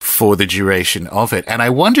for the duration of it. And I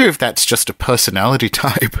wonder if that's just a personality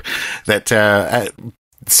type that,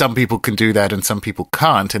 some people can do that and some people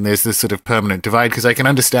can't, and there's this sort of permanent divide, because I can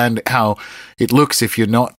understand how it looks if you're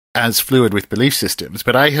not as fluid with belief systems,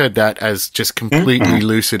 but I heard that as just completely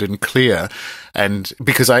lucid and clear, and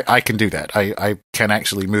because I can do that. I can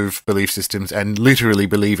actually move belief systems and literally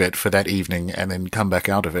believe it for that evening and then come back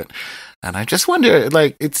out of it. And I just wonder,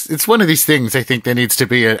 like, it's one of these things. I think there needs to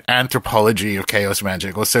be an anthropology of chaos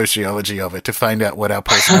magic or sociology of it to find out what our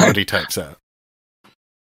personality types are.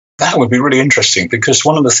 That would be really interesting, because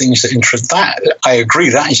one of the things that I agree,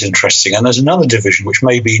 that is interesting. And there's another division which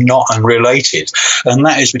may be not unrelated, and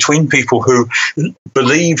that is between people who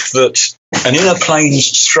believe that an inner planes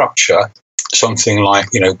structure, something like,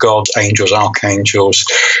 gods, angels, archangels,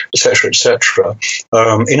 etc.,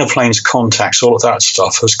 inner planes contacts, all of that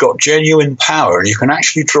stuff has got genuine power, and you can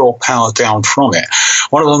actually draw power down from it.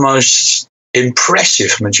 One of the most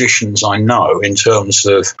impressive magicians I know in terms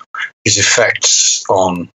of his effects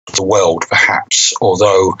on the world, perhaps,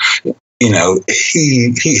 although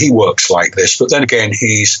he works like this, but then again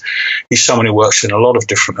he's someone who works in a lot of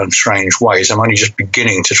different and strange ways. I'm only just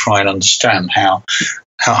beginning to try and understand how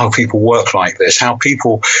people work like this, how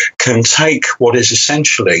people can take what is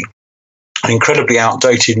essentially an incredibly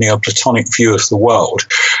outdated Neoplatonic view of the world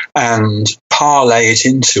and parlay it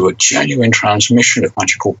into a genuine transmission of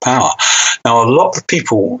magical power. Now, a lot of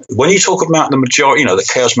people, when you talk about the majority, the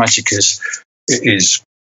chaos magic is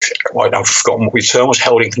I've forgotten what we term was,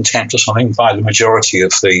 held in contempt or something by the majority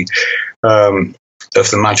of the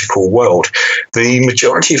magical world. The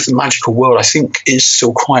majority of the magical world, I think, is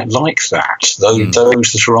still quite like that,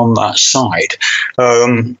 those that are on that side.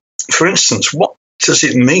 For instance, what does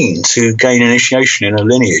it mean to gain initiation in a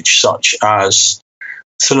lineage such as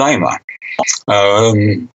Thelema,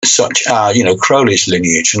 such as, Crowley's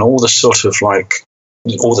lineage, and all the sort of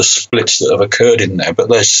all the splits that have occurred in there? But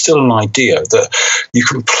there's still an idea that you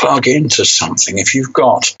can plug into something. If you've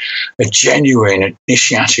got a genuine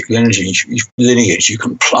initiatic lineage, you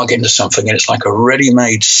can plug into something, and it's like a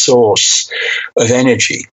ready-made source of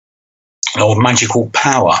energy or magical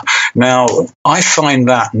power. Now, I find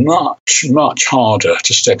that much, much harder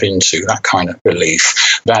to step into, that kind of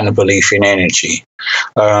belief, than a belief in energy.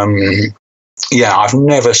 I've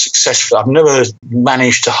never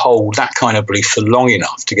managed to hold that kind of belief for long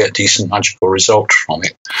enough to get decent magical results from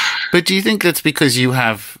it. But do you think that's because you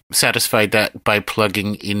have satisfied that by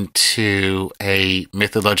plugging into a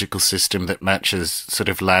mythological system that matches sort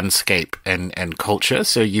of landscape and culture?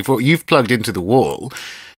 So you've plugged into the wall.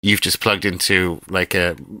 You've just plugged into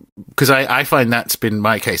because I find that's been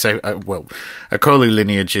my case. A Crowley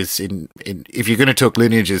lineage is if you're going to talk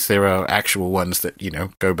lineages, there are actual ones that,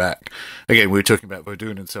 go back. Again, we were talking about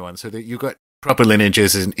Vodun and so on. So that you've got proper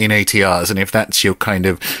lineages in ATRs. And if that's your kind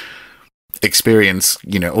of experience,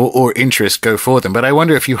 or interest, go for them. But I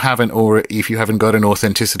wonder if you haven't got an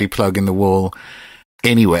authenticity plug in the wall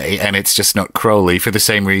anyway, and it's just not Crowley for the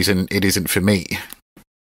same reason it isn't for me.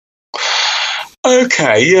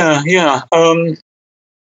 Okay, yeah.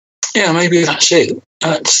 Maybe that's it.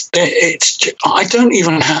 I don't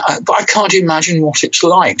even I can't imagine what it's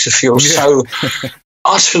like to feel so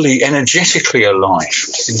utterly energetically alive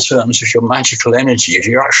in terms of your magical energy, of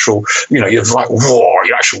your actual, your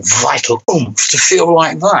actual vital oomph, to feel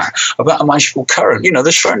like that about a magical current.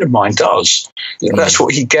 This friend of mine does. That's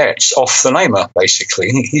what he gets off Thelema, basically.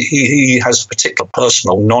 He has a particular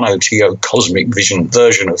personal non-OTO cosmic vision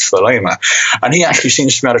version of Thelema, and he actually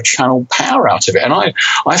seems to be able to channel power out of it. And I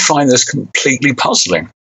find this completely puzzling.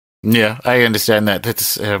 Yeah, I understand that.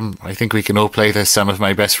 That's I think we can all play the Some of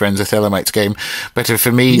My Best Friends are Thelemites game. But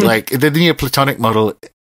for me, like the Neoplatonic model,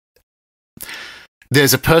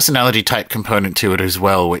 there's a personality type component to it as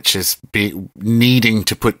well, which is needing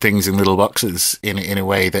to put things in little boxes in a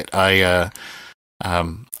way that I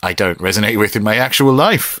don't resonate with in my actual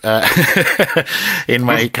life, in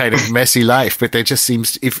my kind of messy life. But there just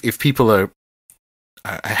seems, if people are,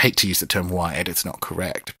 I hate to use the term wired, it's not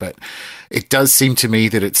correct, but it does seem to me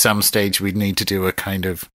that at some stage we'd need to do a kind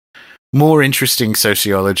of more interesting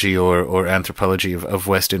sociology or anthropology of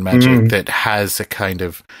Western magic that has a kind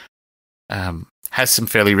of, has some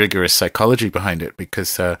fairly rigorous psychology behind it,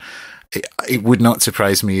 because it would not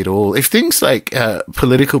surprise me at all if things like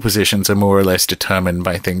political positions are more or less determined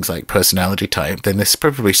by things like personality type. Then there's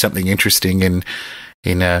probably something interesting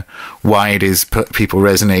why it is people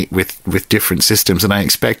resonate with different systems, and I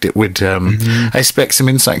expect it would. I expect some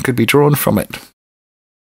insight could be drawn from it.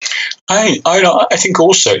 I think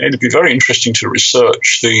also it'd be very interesting to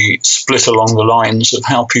research the split along the lines of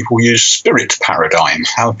how people use spirit paradigm,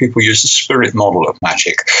 how people use the spirit model of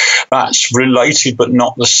magic. That's related but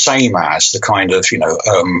not the same as the kind of,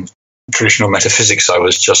 traditional metaphysics I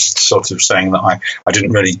was just sort of saying that I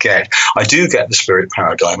didn't really get. I do get the spirit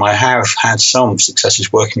paradigm. I have had some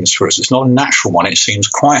successes working with spirits. It's not a natural one. It seems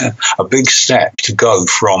quite a big step to go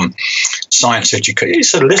from science education.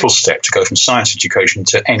 It's a little step to go from science education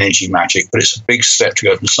to energy magic, but it's a big step to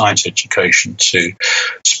go from science education to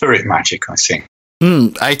spirit magic, I think.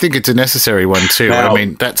 I think it's a necessary one too. Now, I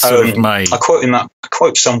mean, that's sort of my... I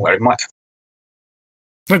quote somewhere. It might...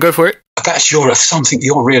 No, go for it. That's something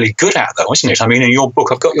you're really good at, though, isn't it? I mean, in your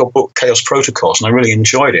book, I've got your book, Chaos Protocols, and I really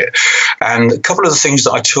enjoyed it. And a couple of the things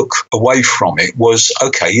that I took away from it was,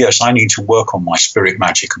 okay, yes, I need to work on my spirit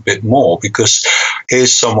magic a bit more, because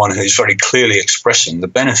here's someone who's very clearly expressing the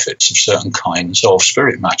benefits of certain kinds of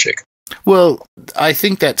spirit magic. Well, I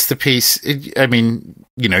think that's the piece. I mean,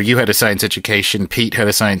 you had a science education. Pete had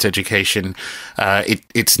a science education.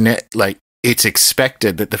 It's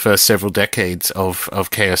expected that the first several decades of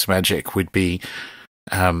chaos magic would be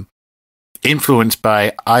influenced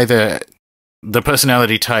by either the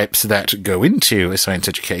personality types that go into a science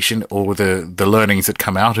education or the learnings that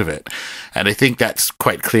come out of it. And I think that's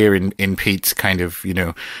quite clear in Pete's kind of,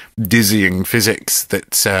 dizzying physics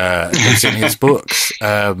that's in his books.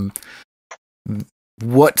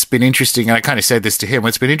 What's been interesting, and I kind of said this to him,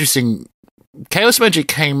 what's been interesting, chaos magic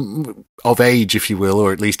came of age, if you will,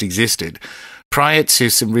 or at least existed, prior to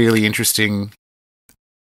some really interesting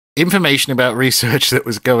information about research that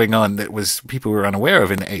was going on that was people were unaware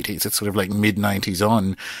of in the 80s. It's sort of like mid-90s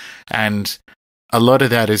on. And a lot of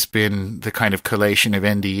that has been the kind of collation of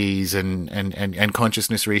NDEs and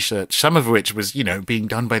consciousness research, some of which was, being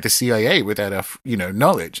done by the CIA without our,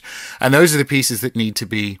 knowledge. And those are the pieces that need to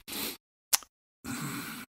be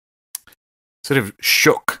sort of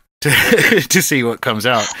shook to see what comes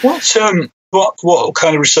out. What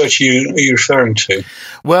kind of research are you referring to?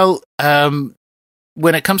 Well,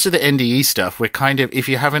 when it comes to the NDE stuff, we're kind of, if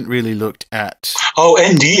you haven't really looked at... Oh,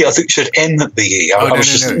 NDE, I think you said NBE. I was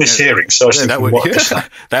just mishearing, so I was thinking,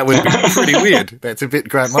 that would be pretty weird. That's a bit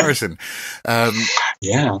Grant Morrison.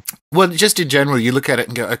 Yeah. Well, just in general, you look at it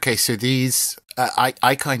and go, okay, so these...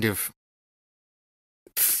 I kind of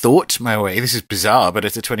thought my way, this is bizarre, but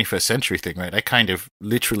it's a 21st century thing, right? I kind of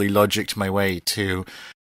literally logicked my way to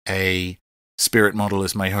a spirit model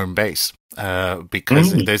as my home base,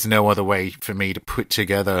 because there's no other way for me to put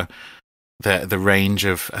together the range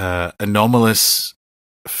of anomalous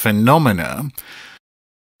phenomena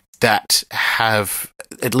that have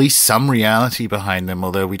at least some reality behind them,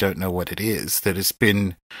 although we don't know what it is, that has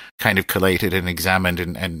been kind of collated and examined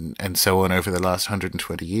and so on over the last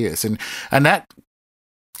 120 years. And that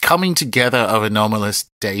coming together of anomalous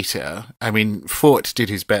data, I mean, Fort did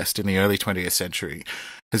his best in the early 20th century,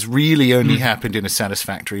 has really only happened in a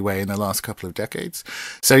satisfactory way in the last couple of decades.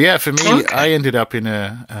 So yeah, for me, I ended up in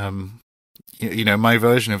a, my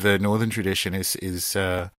version of the Northern tradition is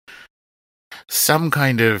some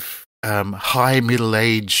kind of high middle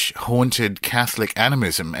age haunted Catholic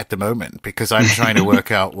animism at the moment, because I'm trying to work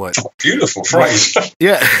out what beautiful phrase.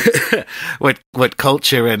 Yeah. what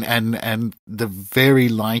culture and the very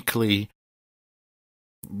likely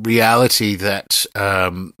reality that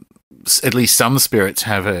at least some spirits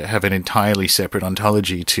have an entirely separate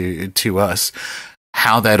ontology to us,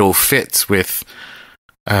 how that all fits with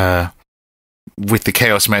the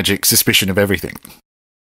chaos magic suspicion of everything.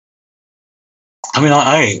 I mean,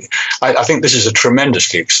 I think this is a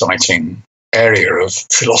tremendously exciting area of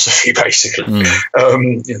philosophy, basically.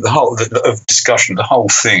 The whole of discussion, the whole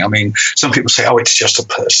thing. I mean, some people say, "Oh, it's just a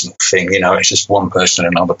personal thing," it's just one person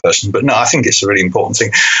and another person. But no, I think it's a really important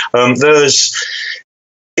thing.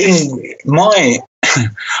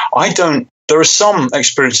 There are some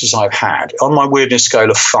experiences I've had on my weirdness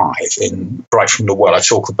scale of 5 in Bright from the Well. I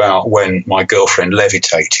talk about when my girlfriend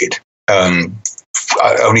levitated.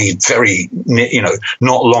 Only very,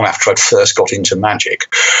 not long after I'd first got into magic.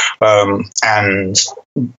 And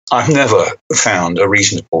I've never found a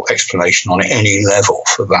reasonable explanation on any level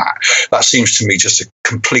for that. That seems to me just a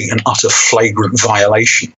complete and utter flagrant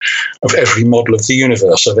violation of every model of the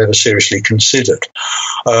universe I've ever seriously considered.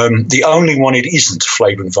 The only one it isn't a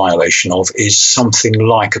flagrant violation of is something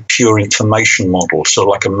like a pure information model, sort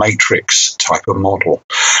of like a matrix type of model,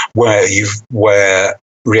 where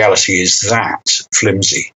reality is that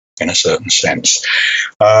flimsy in a certain sense.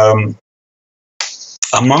 And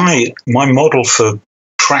my model for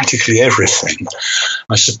practically everything,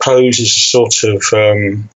 I suppose, is a sort of,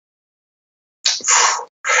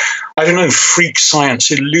 I don't know, freak science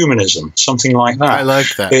illuminism, something like that. I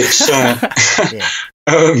like that. It's,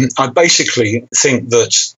 I basically think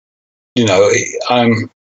that,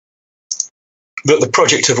 that the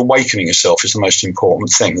project of awakening yourself is the most important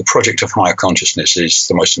thing. The project of higher consciousness is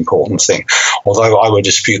the most important thing. Although I would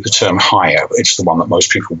dispute the term higher, it's the one that most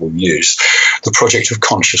people will use. The project of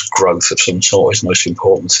conscious growth of some sort is the most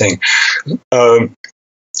important thing.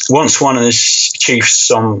 Once one has achieved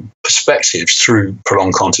some perspectives through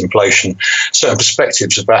prolonged contemplation, certain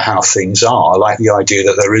perspectives about how things are, like the idea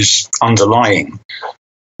that there is underlying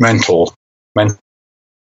mental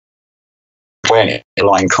awareness,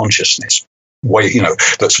 underlying consciousness,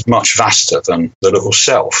 that's much vaster than the little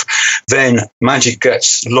self, then a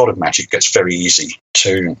lot of magic gets very easy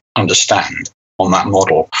to understand on that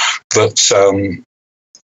model. That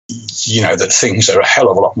that things are a hell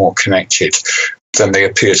of a lot more connected than they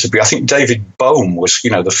appear to be. I think David Bohm was,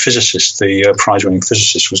 the physicist, the prize-winning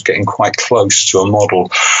physicist, was getting quite close to a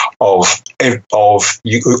model of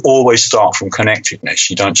you always start from connectedness.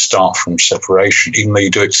 You don't start from separation, even though you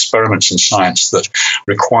do experiments in science that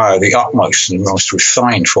require the utmost and most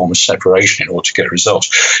refined form of separation in order to get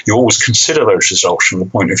results. You always consider those results from the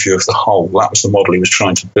point of view of the whole. That was the model he was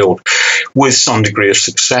trying to build with some degree of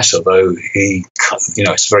success, although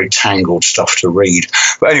it's very tangled stuff to read.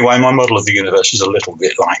 But anyway, my model of the universe is a little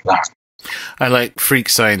bit like that. I like freak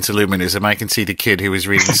science illuminism. I can see the kid who was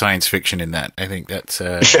reading science fiction in that. I think that's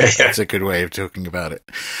a good way of talking about it.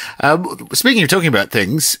 Speaking of talking about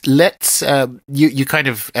things, let's you kind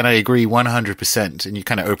of, and I agree 100%, and you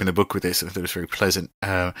kind of open the book with this. I thought it was very pleasant.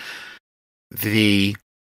 The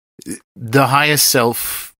higher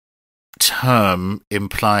self term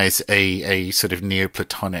implies a sort of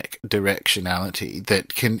Neoplatonic directionality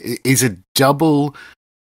that is a double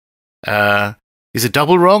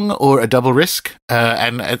wrong or a double risk?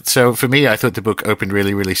 And so for me, I thought the book opened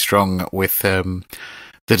really, really strong with the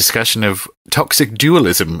discussion of toxic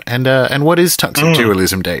dualism. And what is toxic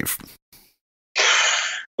dualism, Dave?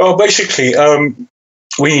 Well, basically, some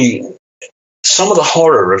of the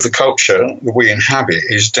horror of the culture that we inhabit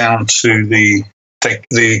is down to the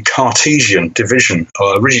Cartesian division,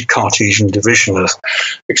 or a rigid Cartesian division of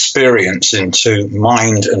experience into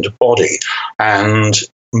mind and body. And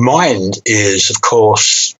mind is, of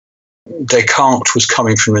course, Descartes was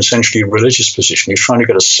coming from essentially a religious position. He was trying to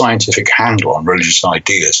get a scientific handle on religious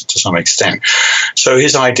ideas to some extent. So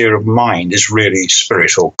his idea of mind is really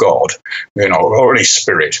spirit or God, or at least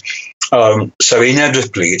spirit. So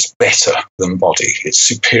inevitably, it's better than body. It's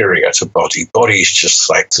superior to body. Body is just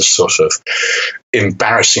like the sort of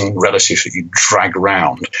embarrassing relative that you drag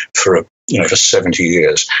around for 70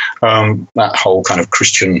 years. That whole kind of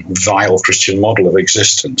vile Christian model of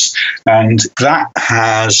existence. And that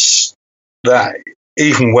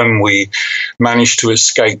even when we manage to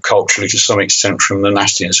escape culturally to some extent from the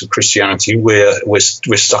nastiness of Christianity, we're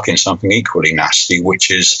stuck in something equally nasty, which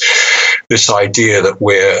is this idea that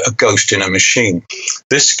we're a ghost in a machine.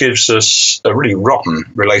 This gives us a really rotten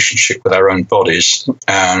relationship with our own bodies,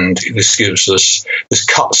 and this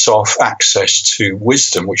cuts off access to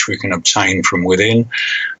wisdom, which we can obtain from within,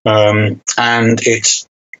 and it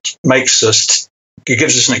gives us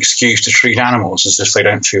an excuse to treat animals as if they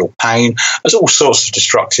don't feel pain. There's all sorts of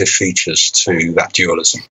destructive features to that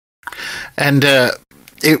dualism. And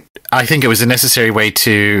I think it was a necessary way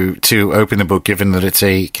to open the book, given that it's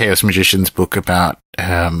a Chaos Magician's book about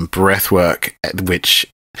breathwork, which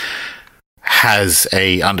has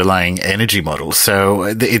a underlying energy model. So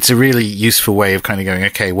it's a really useful way of kind of going,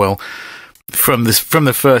 okay, well, from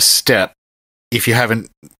the first step, if you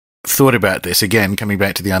haven't thought about this, again, coming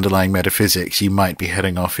back to the underlying metaphysics, you might be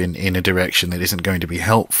heading off in a direction that isn't going to be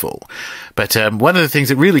helpful. But one of the things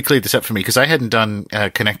that really cleared this up for me, because I hadn't done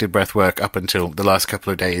connected breathwork up until the last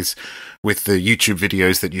couple of days with the YouTube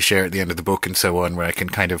videos that you share at the end of the book and so on, where I can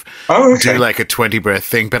kind of do like a 20 breath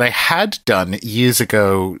thing. But I had done years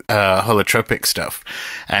ago holotropic stuff,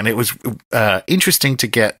 and it was interesting to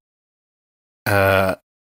get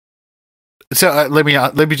So let me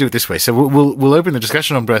do it this way. So we'll open the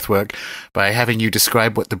discussion on breathwork by having you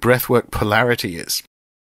describe what the breathwork polarity is.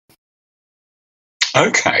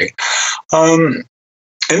 Okay. In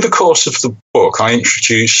the course of the book, I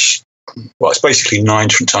introduce, it's basically 9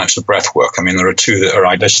 different types of breathwork. I mean, there are 2 that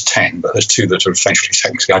are, there's 10, but there's 2 that are essentially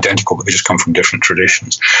technically identical, but they just come from different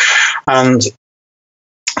traditions. And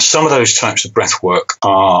some of those types of breathwork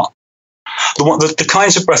are The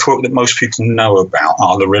kinds of breathwork that most people know about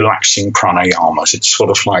are the relaxing pranayamas. It's sort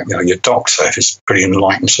of like, your doctor, if it's a pretty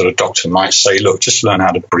enlightened sort of doctor, might say, look, just learn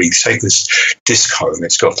how to breathe. Take this disc home.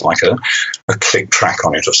 It's got like a click track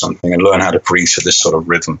on it or something, and learn how to breathe to this sort of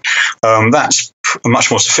rhythm. That's a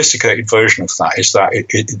much more sophisticated version of that, is that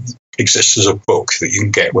it exists as a book that you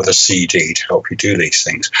can get with a CD to help you do these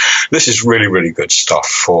things. This is really, really good stuff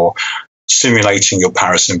for stimulating your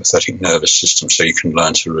parasympathetic nervous system so you can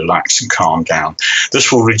learn to relax and calm down. This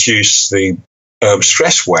will reduce the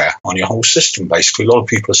stress wear on your whole system, basically. A lot of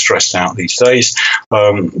people are stressed out these days.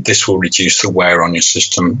 This will reduce the wear on your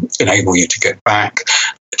system, enable you to get back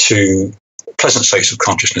to pleasant states of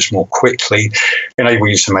consciousness more quickly, enable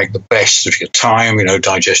you to make the best of your time,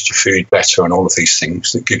 digest your food better, and all of these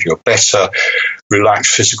things that give you a better,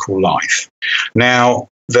 relaxed physical life. Now,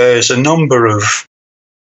 there's a number of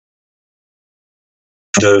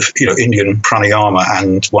Indian pranayama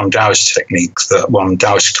and one Taoist technique, one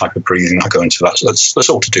Taoist type of breathing. I go into that. So that's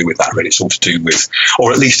all to do with that, really. It's all to do with,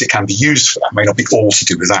 or at least it can be used for that. It may not be all to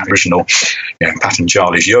do with that original,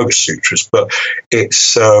 Patanjali's Yoga Sutras, but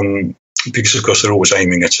it's because, of course, they're always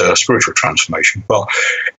aiming at a spiritual transformation. But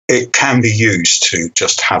it can be used to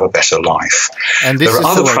just have a better life. And this is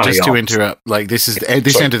the one, just to interrupt,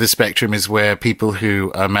 this end of the spectrum is where people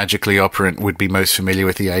who are magically operant would be most familiar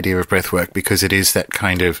with the idea of breathwork, because it is that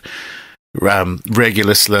kind of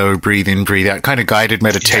regular, slow breathe in, breathe out, kind of guided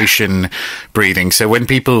meditation breathing. So when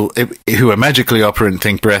people who are magically operant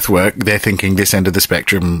think breathwork, they're thinking this end of the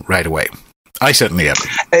spectrum right away. I certainly am.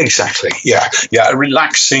 Exactly. Yeah. A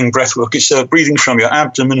relaxing breathwork. It's breathing from your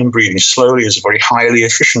abdomen and breathing slowly is a very highly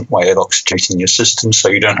efficient way of oxygenating your system, so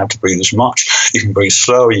you don't have to breathe as much. You can breathe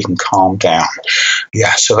slower. You can calm down.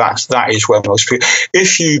 Yeah. So that is where most people.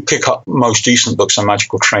 If you pick up most decent books on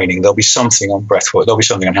magical training, there'll be something on breathwork. There'll be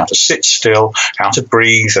something on how to sit still, how to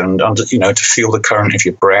breathe, and to feel the current of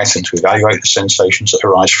your breath and to evaluate the sensations that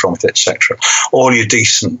arise from it, etc. All your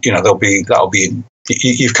decent, that'll be.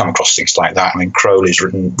 You've come across things like that. I mean, Crowley's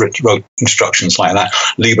wrote instructions like that.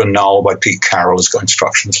 Lieber Null by Pete Carroll has got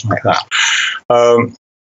instructions like that.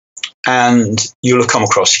 And you'll have come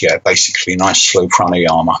across, basically nice slow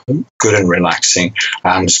pranayama, good and relaxing,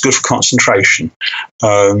 and it's good for concentration.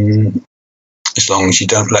 As long as you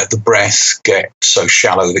don't let the breath get so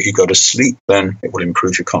shallow that you go to sleep, then it will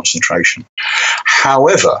improve your concentration.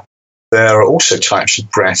 However, there are also types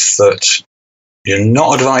of breath that you're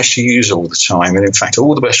not advised to use all the time, and in fact,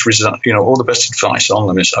 all the best advice on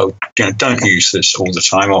them is, don't use this all the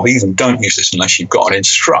time, or even don't use this unless you've got an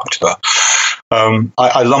instructor.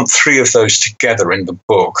 I lumped 3 of those together in the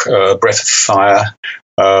book: breath of fire,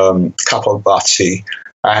 Kapalbhati.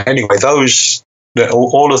 Anyway,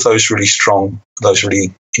 all of those really strong, those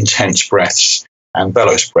really intense breaths, and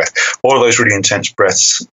bellows breath. All of those really intense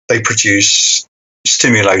breaths, they produce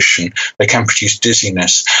stimulation. They can produce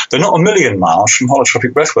dizziness. They're not a million miles from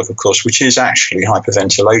holotropic breathwork, of course, which is actually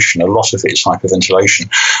hyperventilation. A lot of it is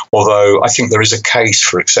hyperventilation, although I think there is a case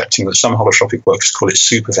for accepting that some holotropic workers call it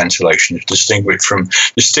superventilation to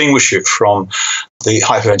distinguish it from the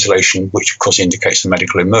hyperventilation, which of course indicates a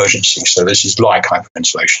medical emergency. So this is like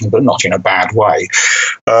hyperventilation, but not in a bad way.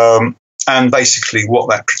 And basically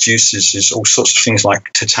what that produces is all sorts of things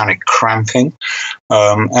like tetanic cramping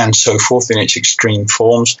and so forth in its extreme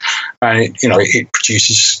forms. And it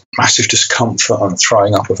produces massive discomfort and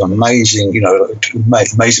throwing up of amazingly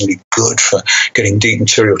good for getting deep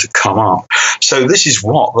material to come up. So this is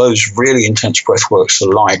what those really intense breathworks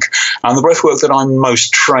are like. And the breathwork that I'm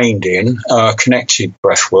most trained in, connected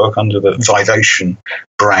breathwork under the Vivation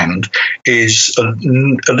brand, is a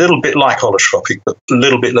little bit like holotropic, but a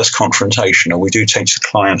little bit less confrontational. We do teach the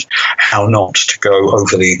client how not to go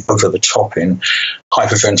over the top in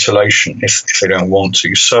hyperventilation if they don't want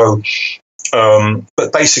to. So,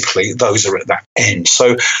 but basically, those are at that end.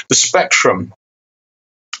 So the spectrum,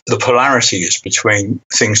 the polarity is between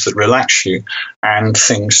things that relax you and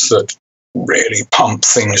things that really pump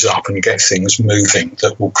things up and get things moving,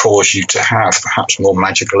 that will cause you to have perhaps more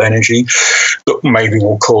magical energy, that maybe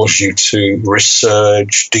will cause you to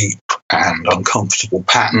resurge deep and uncomfortable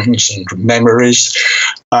patterns and memories,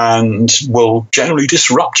 and will generally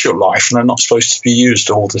disrupt your life, and they're not supposed to be used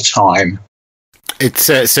all the time. It's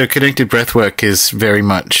so connected breathwork is very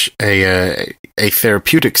much a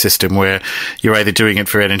therapeutic system where you're either doing it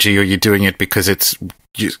for energy or you're doing it because it's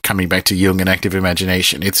coming back to Jung and active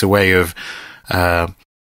imagination. It's a way of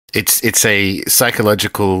it's a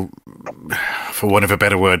psychological, for want of a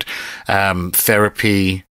better word,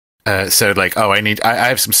 therapy. So like, I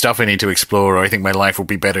have some stuff I need to explore, or I think my life will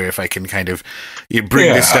be better if I can kind of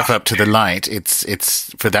bring this stuff up to the light.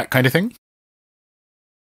 It's for that kind of thing.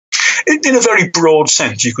 in a very broad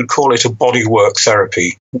sense, you could call it a bodywork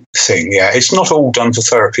therapy thing. Yeah, it's not all done for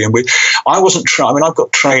therapy. And I wasn't I mean, I've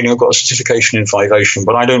got training, I've got a certification in vivation,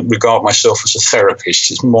 but I don't regard myself as a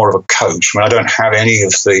therapist. It's more of a coach. I mean, I don't have any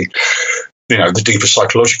of the the deeper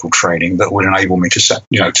psychological training that would enable me to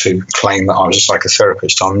to claim that I was a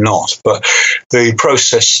psychotherapist. I'm not. But the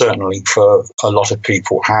process certainly for a lot of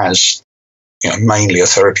people has, mainly a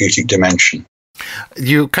therapeutic dimension.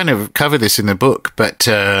 You kind of cover this in the book, but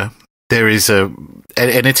there is and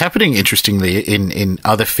it's happening interestingly in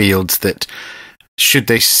other fields that, should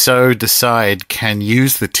they so decide, can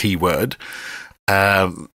use the T word.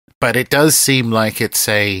 But it does seem like it's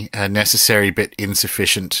a necessary but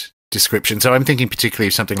insufficient description. So I'm thinking particularly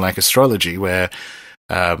of something like astrology, where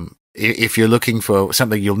if you're looking for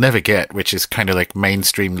something you'll never get, which is kind of like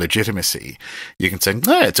mainstream legitimacy, you can say,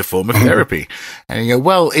 it's a form of therapy. And you go,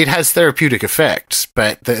 well, it has therapeutic effects,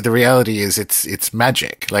 but the reality is it's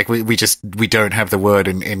magic. Like we don't have the word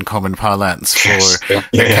in common parlance for the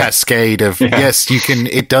cascade of, yes, you can,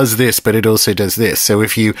 it does this, but it also does this. So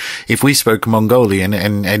if we spoke Mongolian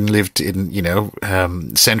and lived in,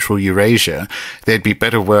 Central Eurasia, there'd be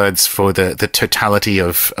better words for the totality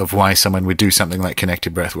of why someone would do something like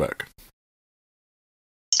connected breathwork.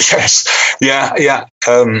 Yes, yeah.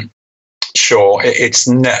 Sure,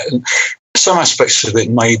 some aspects of it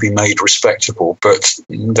may be made respectable, but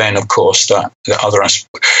then, of course, the other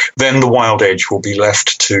aspect, then the wild edge will be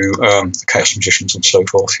left to chaos magicians and so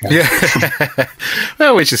forth. Yeah.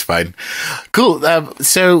 Well, which is fine. Cool.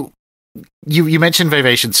 So you mentioned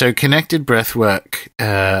vivation. So connected breathwork,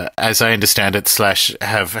 as I understand it, /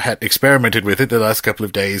 have had experimented with it the last couple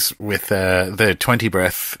of days with the 20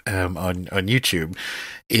 breath on YouTube,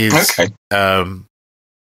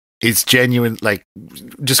 is genuine. Like,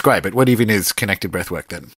 describe it. What even is connected breathwork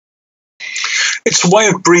then? It's a way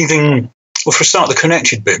of breathing. Well, for a start, the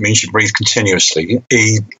connected bit means you breathe continuously.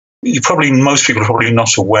 Most people are probably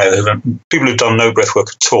not aware that people who've done no breath work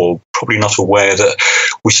at all, probably not aware that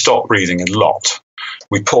we stop breathing a lot.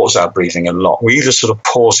 We pause our breathing a lot. We either sort of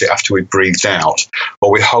pause it after we've breathed out,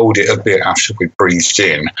 or we hold it a bit after we've breathed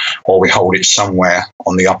in, or we hold it somewhere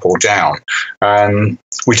on the up or down.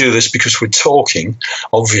 We do this because we're talking,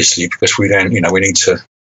 obviously, because we then, we need to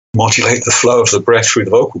modulate the flow of the breath through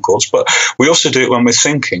the vocal cords, but we also do it when we're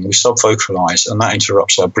thinking. We sub-vocalize, and that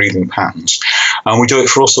interrupts our breathing patterns. And we do it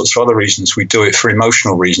for all sorts of other reasons. We do it for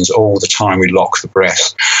emotional reasons all the time. We lock the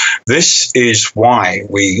breath. This is why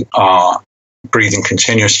we are breathing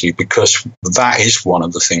continuously, because that is one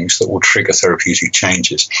of the things that will trigger therapeutic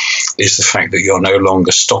changes, is the fact that you're no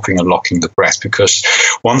longer stopping and locking the breath. Because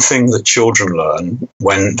one thing that children learn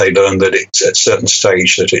when they learn that it's at a certain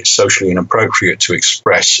stage that it's socially inappropriate to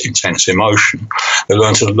express intense emotion, they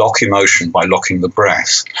learn to lock emotion by locking the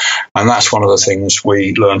breath. And that's one of the things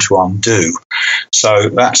we learn to undo. So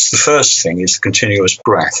that's the first thing, is the continuous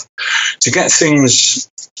breath. To get things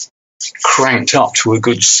cranked up to a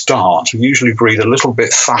good start, you usually breathe a little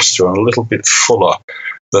bit faster and a little bit fuller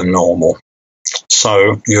than normal.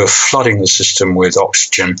 So you're flooding the system with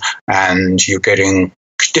oxygen, and you're getting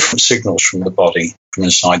different signals from the body, from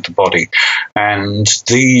inside the body. And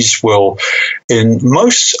these will,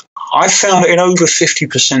 I've found in over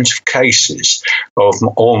 50% of cases of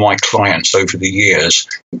all my clients over the years,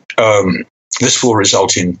 this will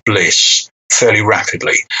result in bliss fairly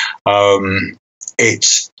rapidly.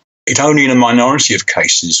 It only in a minority of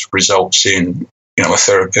cases results in a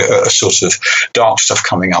sort of dark stuff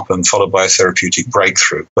coming up and followed by a therapeutic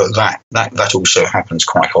breakthrough. But that also happens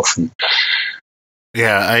quite often.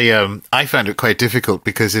 Yeah, I found it quite difficult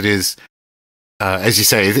because it is, as you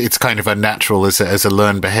say, it's kind of unnatural as a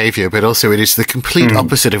learned behavior, but also it is the complete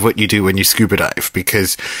opposite of what you do when you scuba dive,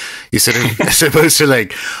 because you're sort of supposed to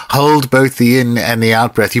like hold both the in and the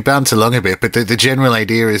out breath. You bounce along a bit, but the general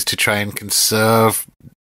idea is to try and conserve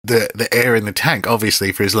the air in the tank,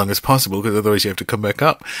 obviously, for as long as possible, because otherwise you have to come back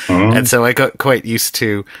up. And so I got quite used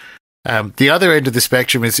to the other end of the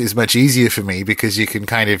spectrum is much easier for me, because you can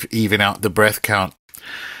kind of even out the breath count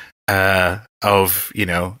of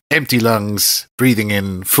empty lungs breathing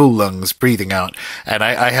in, full lungs breathing out. And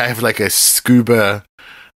I have like a scuba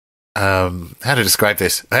how to describe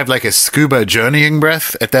this? I have like a scuba journeying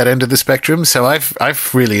breath at that end of the spectrum. So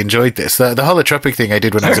I've really enjoyed this. The holotropic thing I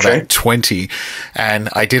did when I was about 20, and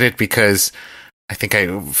I did it because I think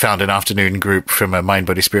I found an afternoon group from a Mind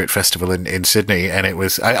Body Spirit festival in Sydney, and it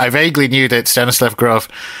was I vaguely knew that Stanislav Grof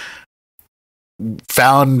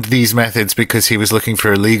found these methods because he was looking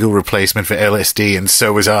for a legal replacement for LSD, and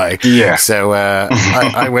so was I. Yeah. So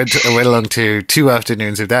I went along to 2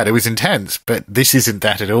 afternoons of that. It was intense, but this isn't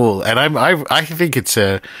that at all. And I think it's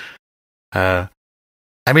I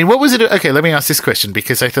I mean, what was it? Okay, let me ask this question,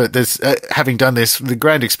 because I thought there's, having done this, the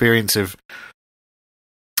grand experience of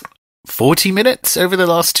 40 minutes over the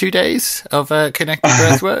last 2 days of connected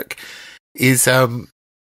breathwork is,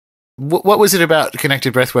 what was it about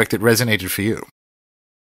connected breathwork that resonated for you?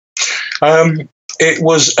 It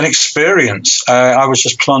was an experience. I was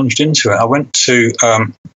just plunged into it. I went to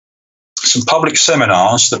some public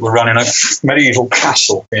seminars that were run in a medieval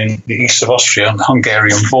castle in the east of Austria on the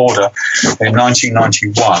Hungarian border in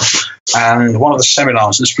 1991. And one of the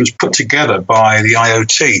seminars, this was put together by the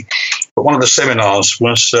IoT, but one of the seminars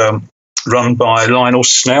was run by Lionel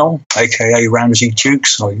Snell, aka Ramsey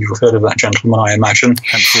Dukes. So you've heard of that gentleman, I imagine.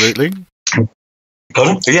 Absolutely.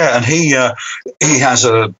 Pardon? Yeah, and he has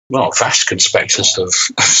a vast conspectus of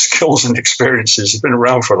skills and experiences. He's been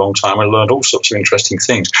around for a long time and learned all sorts of interesting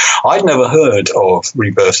things. I'd never heard of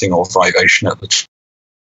rebirthing or vivation at the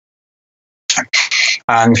time.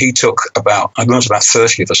 And he took about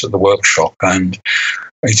 30 of us at the workshop, and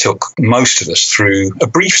he took most of us through a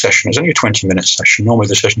brief session. It was only a 20-minute session. Normally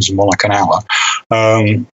the sessions are more like an hour.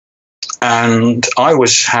 And I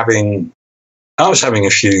was having a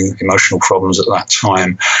few emotional problems at that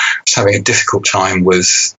time. I was having a difficult time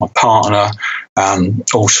with my partner and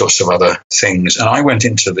all sorts of other things. And I went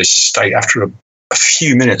into this state after a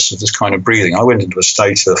few minutes of this kind of breathing. I went into a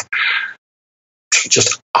state of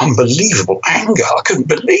just unbelievable anger. I couldn't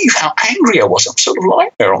believe how angry I was. I'm sort of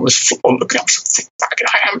lying there on this floor looking up, thinking,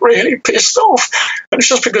 I am really pissed off. And it's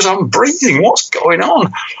just because I'm breathing. What's going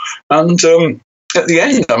on? And at the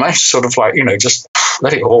end, I managed to sort of just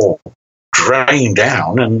let it all drain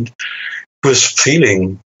down, and was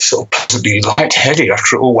feeling sort of pleasantly lightheaded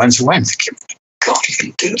after it all went away. I'm thinking, God, you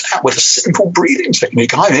can do that with a simple breathing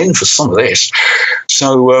technique. I'm in for some of this.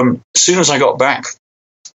 So as soon as I got back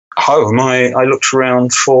home, I looked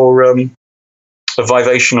around for a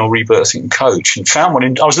vivational rebirthing coach and found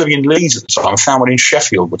one I was living in Leeds at the time, found one in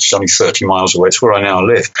Sheffield, which is only 30 miles away. It's where I now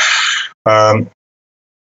live.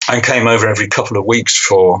 I came over every couple of weeks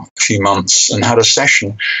for a few months and had a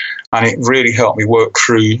session, and it really helped me work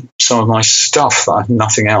through some of my stuff that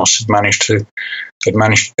nothing else had managed to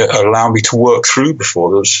allow me to work through before.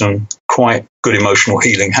 There was some quite good emotional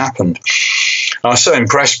healing happened. I was so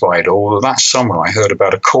impressed by it all that summer I heard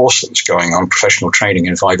about a course that was going on, professional training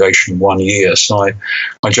in vivation 1 year, so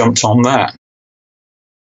I jumped on that.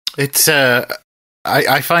 It's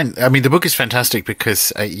I find, the book is fantastic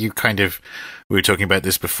because you we were talking about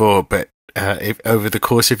this before, but if over the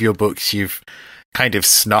course of your books, you've kind of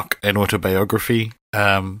snuck an autobiography,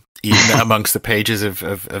 even amongst the pages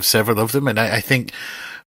of several of them. And I think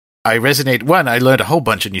I resonate. One, I learned a whole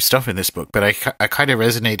bunch of new stuff in this book, but I kind of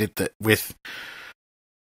resonated with,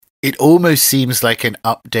 it almost seems like an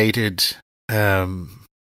updated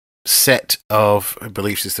set of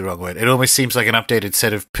beliefs is the wrong word. It almost seems like an updated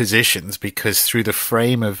set of positions, because through the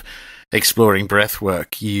frame of exploring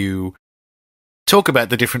breathwork, you talk about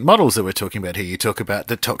the different models that we're talking about here. You talk about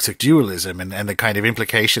the toxic dualism and the kind of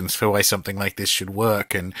implications for why something like this should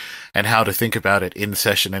work, and how to think about it in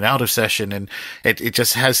session and out of session. And it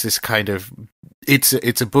just has this kind of,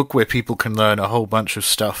 it's a book where people can learn a whole bunch of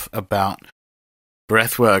stuff about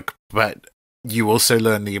breathwork, but you also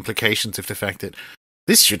learn the implications of the fact that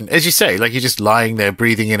this shouldn't, as you say, like you're just lying there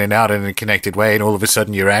breathing in and out in a connected way, and all of a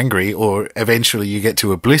sudden you're angry, or eventually you get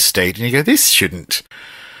to a bliss state and you go, this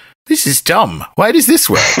is dumb. Why does this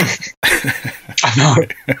work? I know.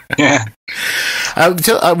 Yeah.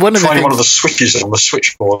 One of the switches on the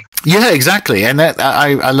switchboard. Yeah, exactly. And that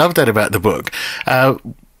I love that about the book.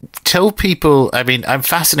 Tell people, I'm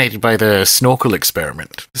fascinated by the snorkel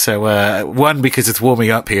experiment. So, one, because it's warming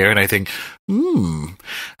up here, and I think,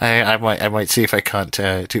 I might see if I can't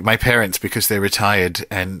do my parents, because they're retired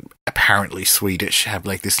and apparently Swedish, have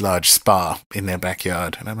like this large spa in their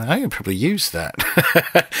backyard, and I'm like, I could probably use that.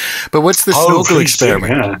 But what's the snorkel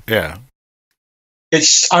experiment? Yeah.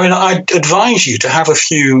 I'd advise you to have a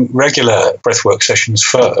few regular breathwork sessions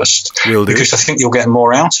first, because I think you'll get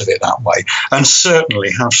more out of it that way. And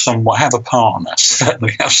certainly have a partner,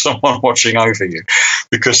 certainly have someone watching over you,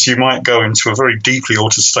 because you might go into a very deeply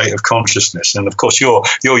altered state of consciousness. And of course, you're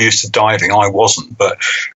used to diving. I wasn't, but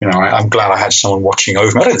I'm glad I had someone watching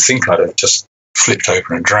over me. I don't think I'd have just flipped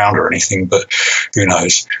over and drowned or anything, but who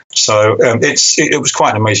knows? So it was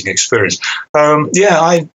quite an amazing experience.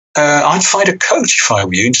 I'd find a coach if I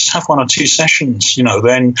were you, and just have 1 or 2 sessions.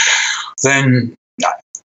 Then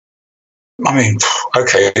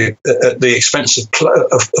okay, at the expense of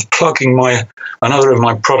plugging another of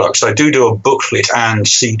my products, I do a booklet and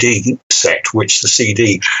CD set, which the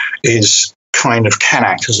CD is kind of can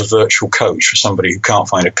act as a virtual coach for somebody who can't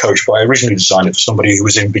find a coach, but I originally designed it for somebody who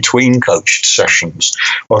was in between coached sessions,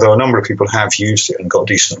 although a number of people have used it and got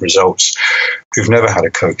decent results who've never had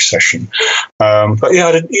a coach session. But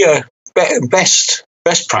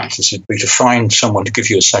best practice would be to find someone to give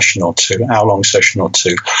you a session or two, an hour-long session or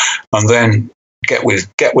two, and then get with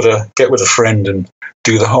a friend and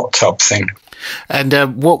do the hot tub thing. And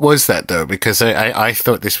what was that, though? Because I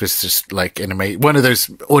thought this was just like one of those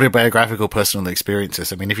autobiographical personal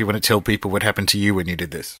experiences. I mean, if you want to tell people what happened to you when you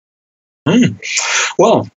did this.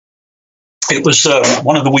 Well, it was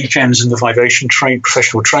one of the weekends in the Vivation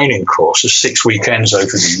professional training course. There's 6 weekends over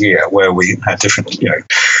the year where we had different,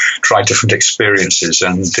 tried different experiences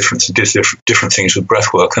and different things with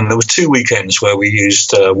breathwork. And there were 2 weekends where we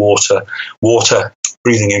used water,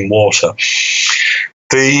 breathing in water.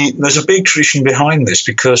 There's a big tradition behind this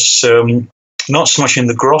because not so much in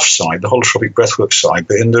the Groff side, the holotropic breathwork side,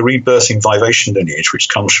 but in the rebirthing Vivation lineage, which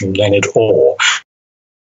comes from Leonard Orr.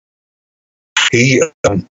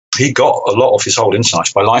 He got a lot of his whole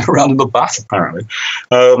insights by lying around in the bath, apparently.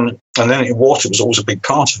 And then water was always a big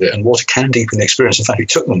part of it, and water can deepen the experience. In fact, it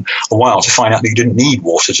took them a while to find out that you didn't need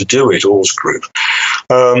water to do it, Orr's group.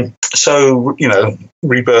 So,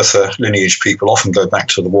 rebirther lineage people often go back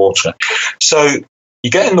to the water. So you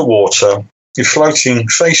get in the water, you're floating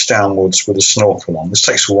face downwards with a snorkel on. This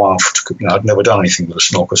takes a while. I'd never done anything with a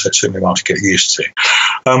snorkel, so it took me a while to get used to.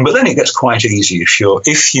 But then it gets quite easy if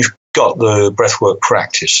you've got the breathwork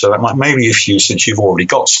practice. So since you've already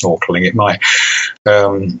got snorkeling, it might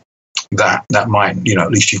that might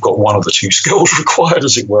at least you've got one of the 2 skills required,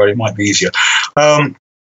 as it were. It might be easier. And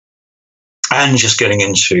just getting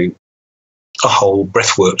into a whole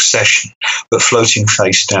breathwork session, but floating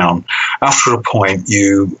face down. After a point,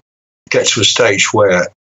 you get to a stage where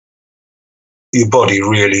your body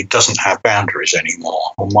really doesn't have boundaries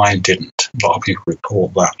anymore. Well, mine didn't. A lot of people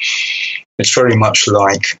report that. It's very much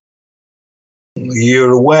like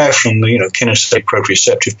you're aware from the kinesthetic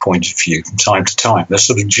proprioceptive point of view from time to time. There's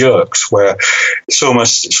sort of jerks where it's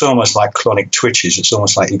almost like clonic twitches. It's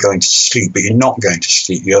almost like you're going to sleep, but you're not going to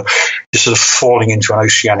sleep. You're sort of falling into an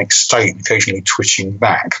oceanic state, occasionally twitching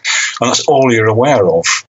back, and that's all you're aware of.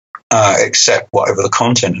 Except whatever the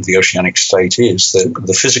content of the oceanic state is,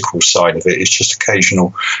 the physical side of it is just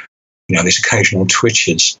occasional, these occasional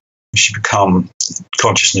twitches. You become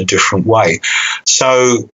conscious in a different way.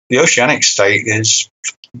 So the oceanic state is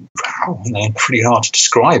pretty hard to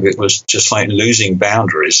describe. It was just like losing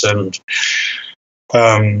boundaries and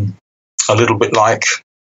a little bit like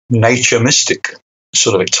nature mystic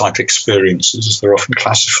sort of type experiences, as they're often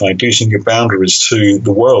classified, losing your boundaries to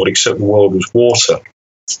the world, except the world was water.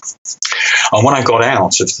 And when I got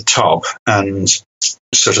out of the tub and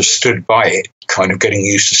sort of stood by it, kind of getting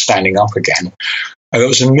used to standing up again, there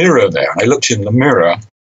was a mirror there. And I looked in the mirror,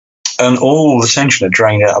 and all the tension had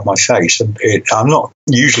drained out of my face. And I'm not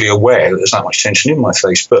usually aware that there's that much tension in my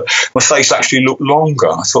face, but my face actually looked longer.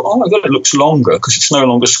 I thought, oh my God, it looks longer because it's no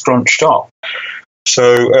longer scrunched up.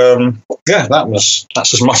 So,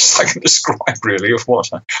 that's as much as I can describe, really, of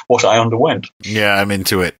what I underwent. Yeah, I'm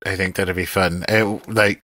into it. I think that'd be fun.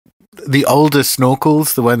 The older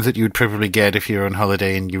snorkels, the ones that you would probably get if you're on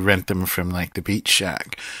holiday and you rent them from like the beach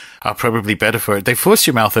shack, are probably better for it. They force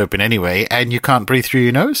your mouth open anyway, and you can't breathe through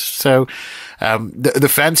your nose. So the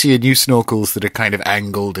fancier new snorkels that are kind of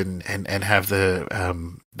angled and have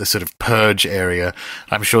the sort of purge area,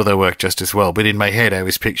 I'm sure they'll work just as well. But in my head, I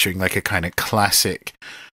was picturing like a kind of classic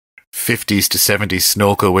 50s to 70s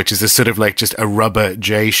snorkel, which is a sort of like just a rubber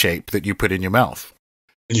J shape that you put in your mouth.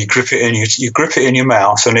 You grip it in your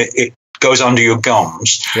mouth, and it goes under your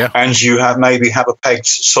gums. Yeah. And you maybe have a peg,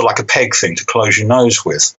 sort of like a peg thing to close your nose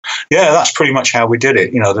with. Yeah, that's pretty much how we did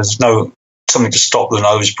it. There's something to stop the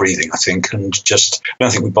nose breathing, I think, and I don't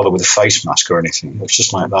think we bother with a face mask or anything. It's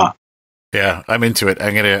just like that. Yeah, I'm into it.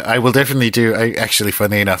 I will definitely do. Actually,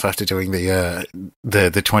 funny enough, after doing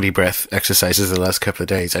the 20 breath exercises the last couple of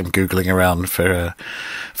days, I'm Googling around for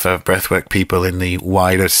breathwork people in the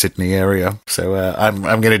wider Sydney area. So I'm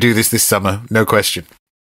going to do this summer, no question.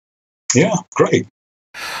 Yeah, great.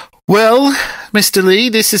 Well, Mr. Lee,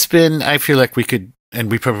 this has been. I feel like we could, and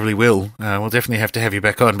we probably will. We'll definitely have to have you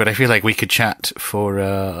back on. But I feel like we could chat for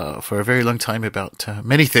a very long time about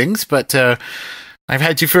many things. But I've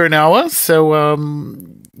had you for an hour, so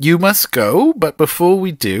you must go. But before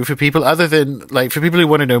we do, for people who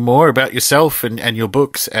want to know more about yourself and your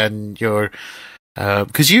books and your,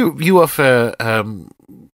 because you offer,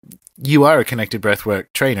 you are a connected breathwork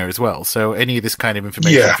trainer as well. So any of this kind of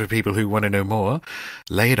information for people who want to know more,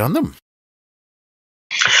 lay it on them.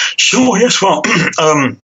 Sure. Yes. Well,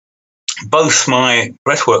 both my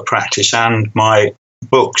breathwork practice and my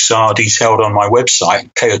books are detailed on my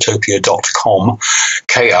website, chaotopia.com,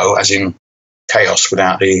 Ko as in chaos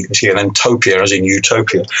without the T, and then topia as in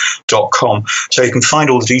utopia.com. So you can find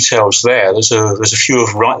all the details there. There's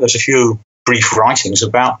a few brief writings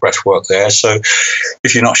about breathwork there. So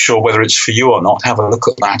if you're not sure whether it's for you or not, have a look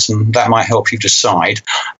at that, and that might help you decide.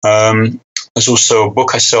 There's also a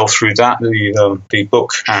book I sell through that, the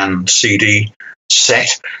book and CD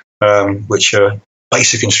set, which are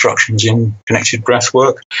basic instructions in connected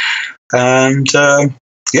breathwork, and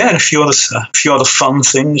and a few other fun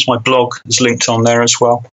things. My blog is linked on there as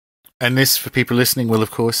well. And this, for people listening, will of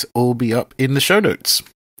course all be up in the show notes.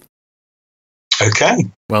 Okay.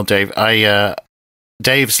 Well, Dave,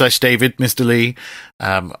 Dave/David, Mr. Lee,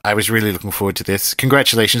 I was really looking forward to this.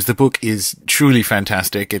 Congratulations. The book is truly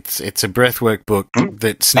fantastic. It's a breathwork book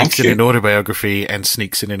that sneaks in an autobiography and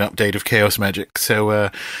sneaks in an update of chaos magic. So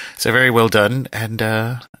very well done. And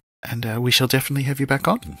we shall definitely have you back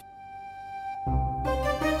on.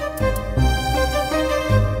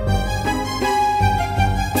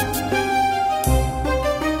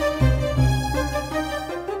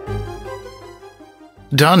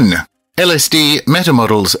 Done. LSD,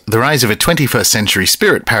 metamodels, the rise of a 21st century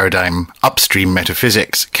spirit paradigm, upstream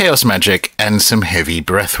metaphysics, chaos magic, and some heavy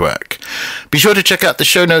breathwork. Be sure to check out the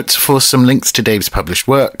show notes for some links to Dave's published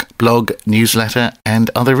work, blog, newsletter,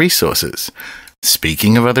 and other resources.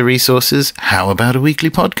 Speaking of other resources, how about a weekly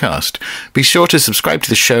podcast? Be sure to subscribe to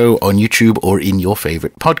the show on YouTube or in your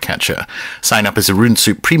favourite podcatcher. Sign up as a Rune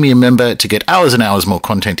Soup Premium member to get hours and hours more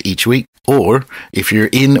content each week. Or, if you're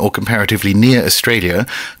in or comparatively near Australia,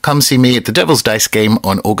 come see me at the Devil's Dice game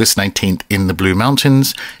on August 19th in the Blue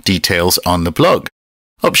Mountains. Details on the blog.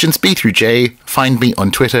 Options B through J. Find me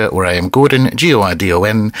on Twitter where I am Gordon,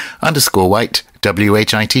 Gordon_White,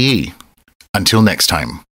 WHITE. Until next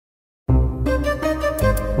time.